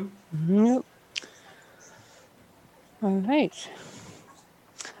 No. Nope. All right.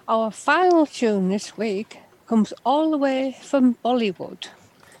 Our final tune this week comes all the way from Bollywood,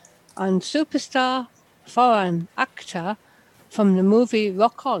 and superstar foreign actor from the movie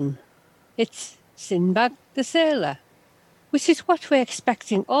Rock On. It's Sinbad the Sailor, which is what we're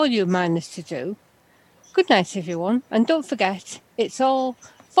expecting all you miners to do. Good night, everyone, and don't forget, it's all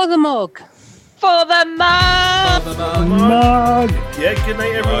for the mug. For the mug! For the mug! Yeah, good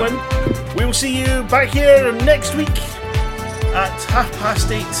night, everyone. We will see you back here next week at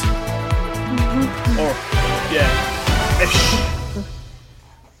 8:30. Or, yeah, ish.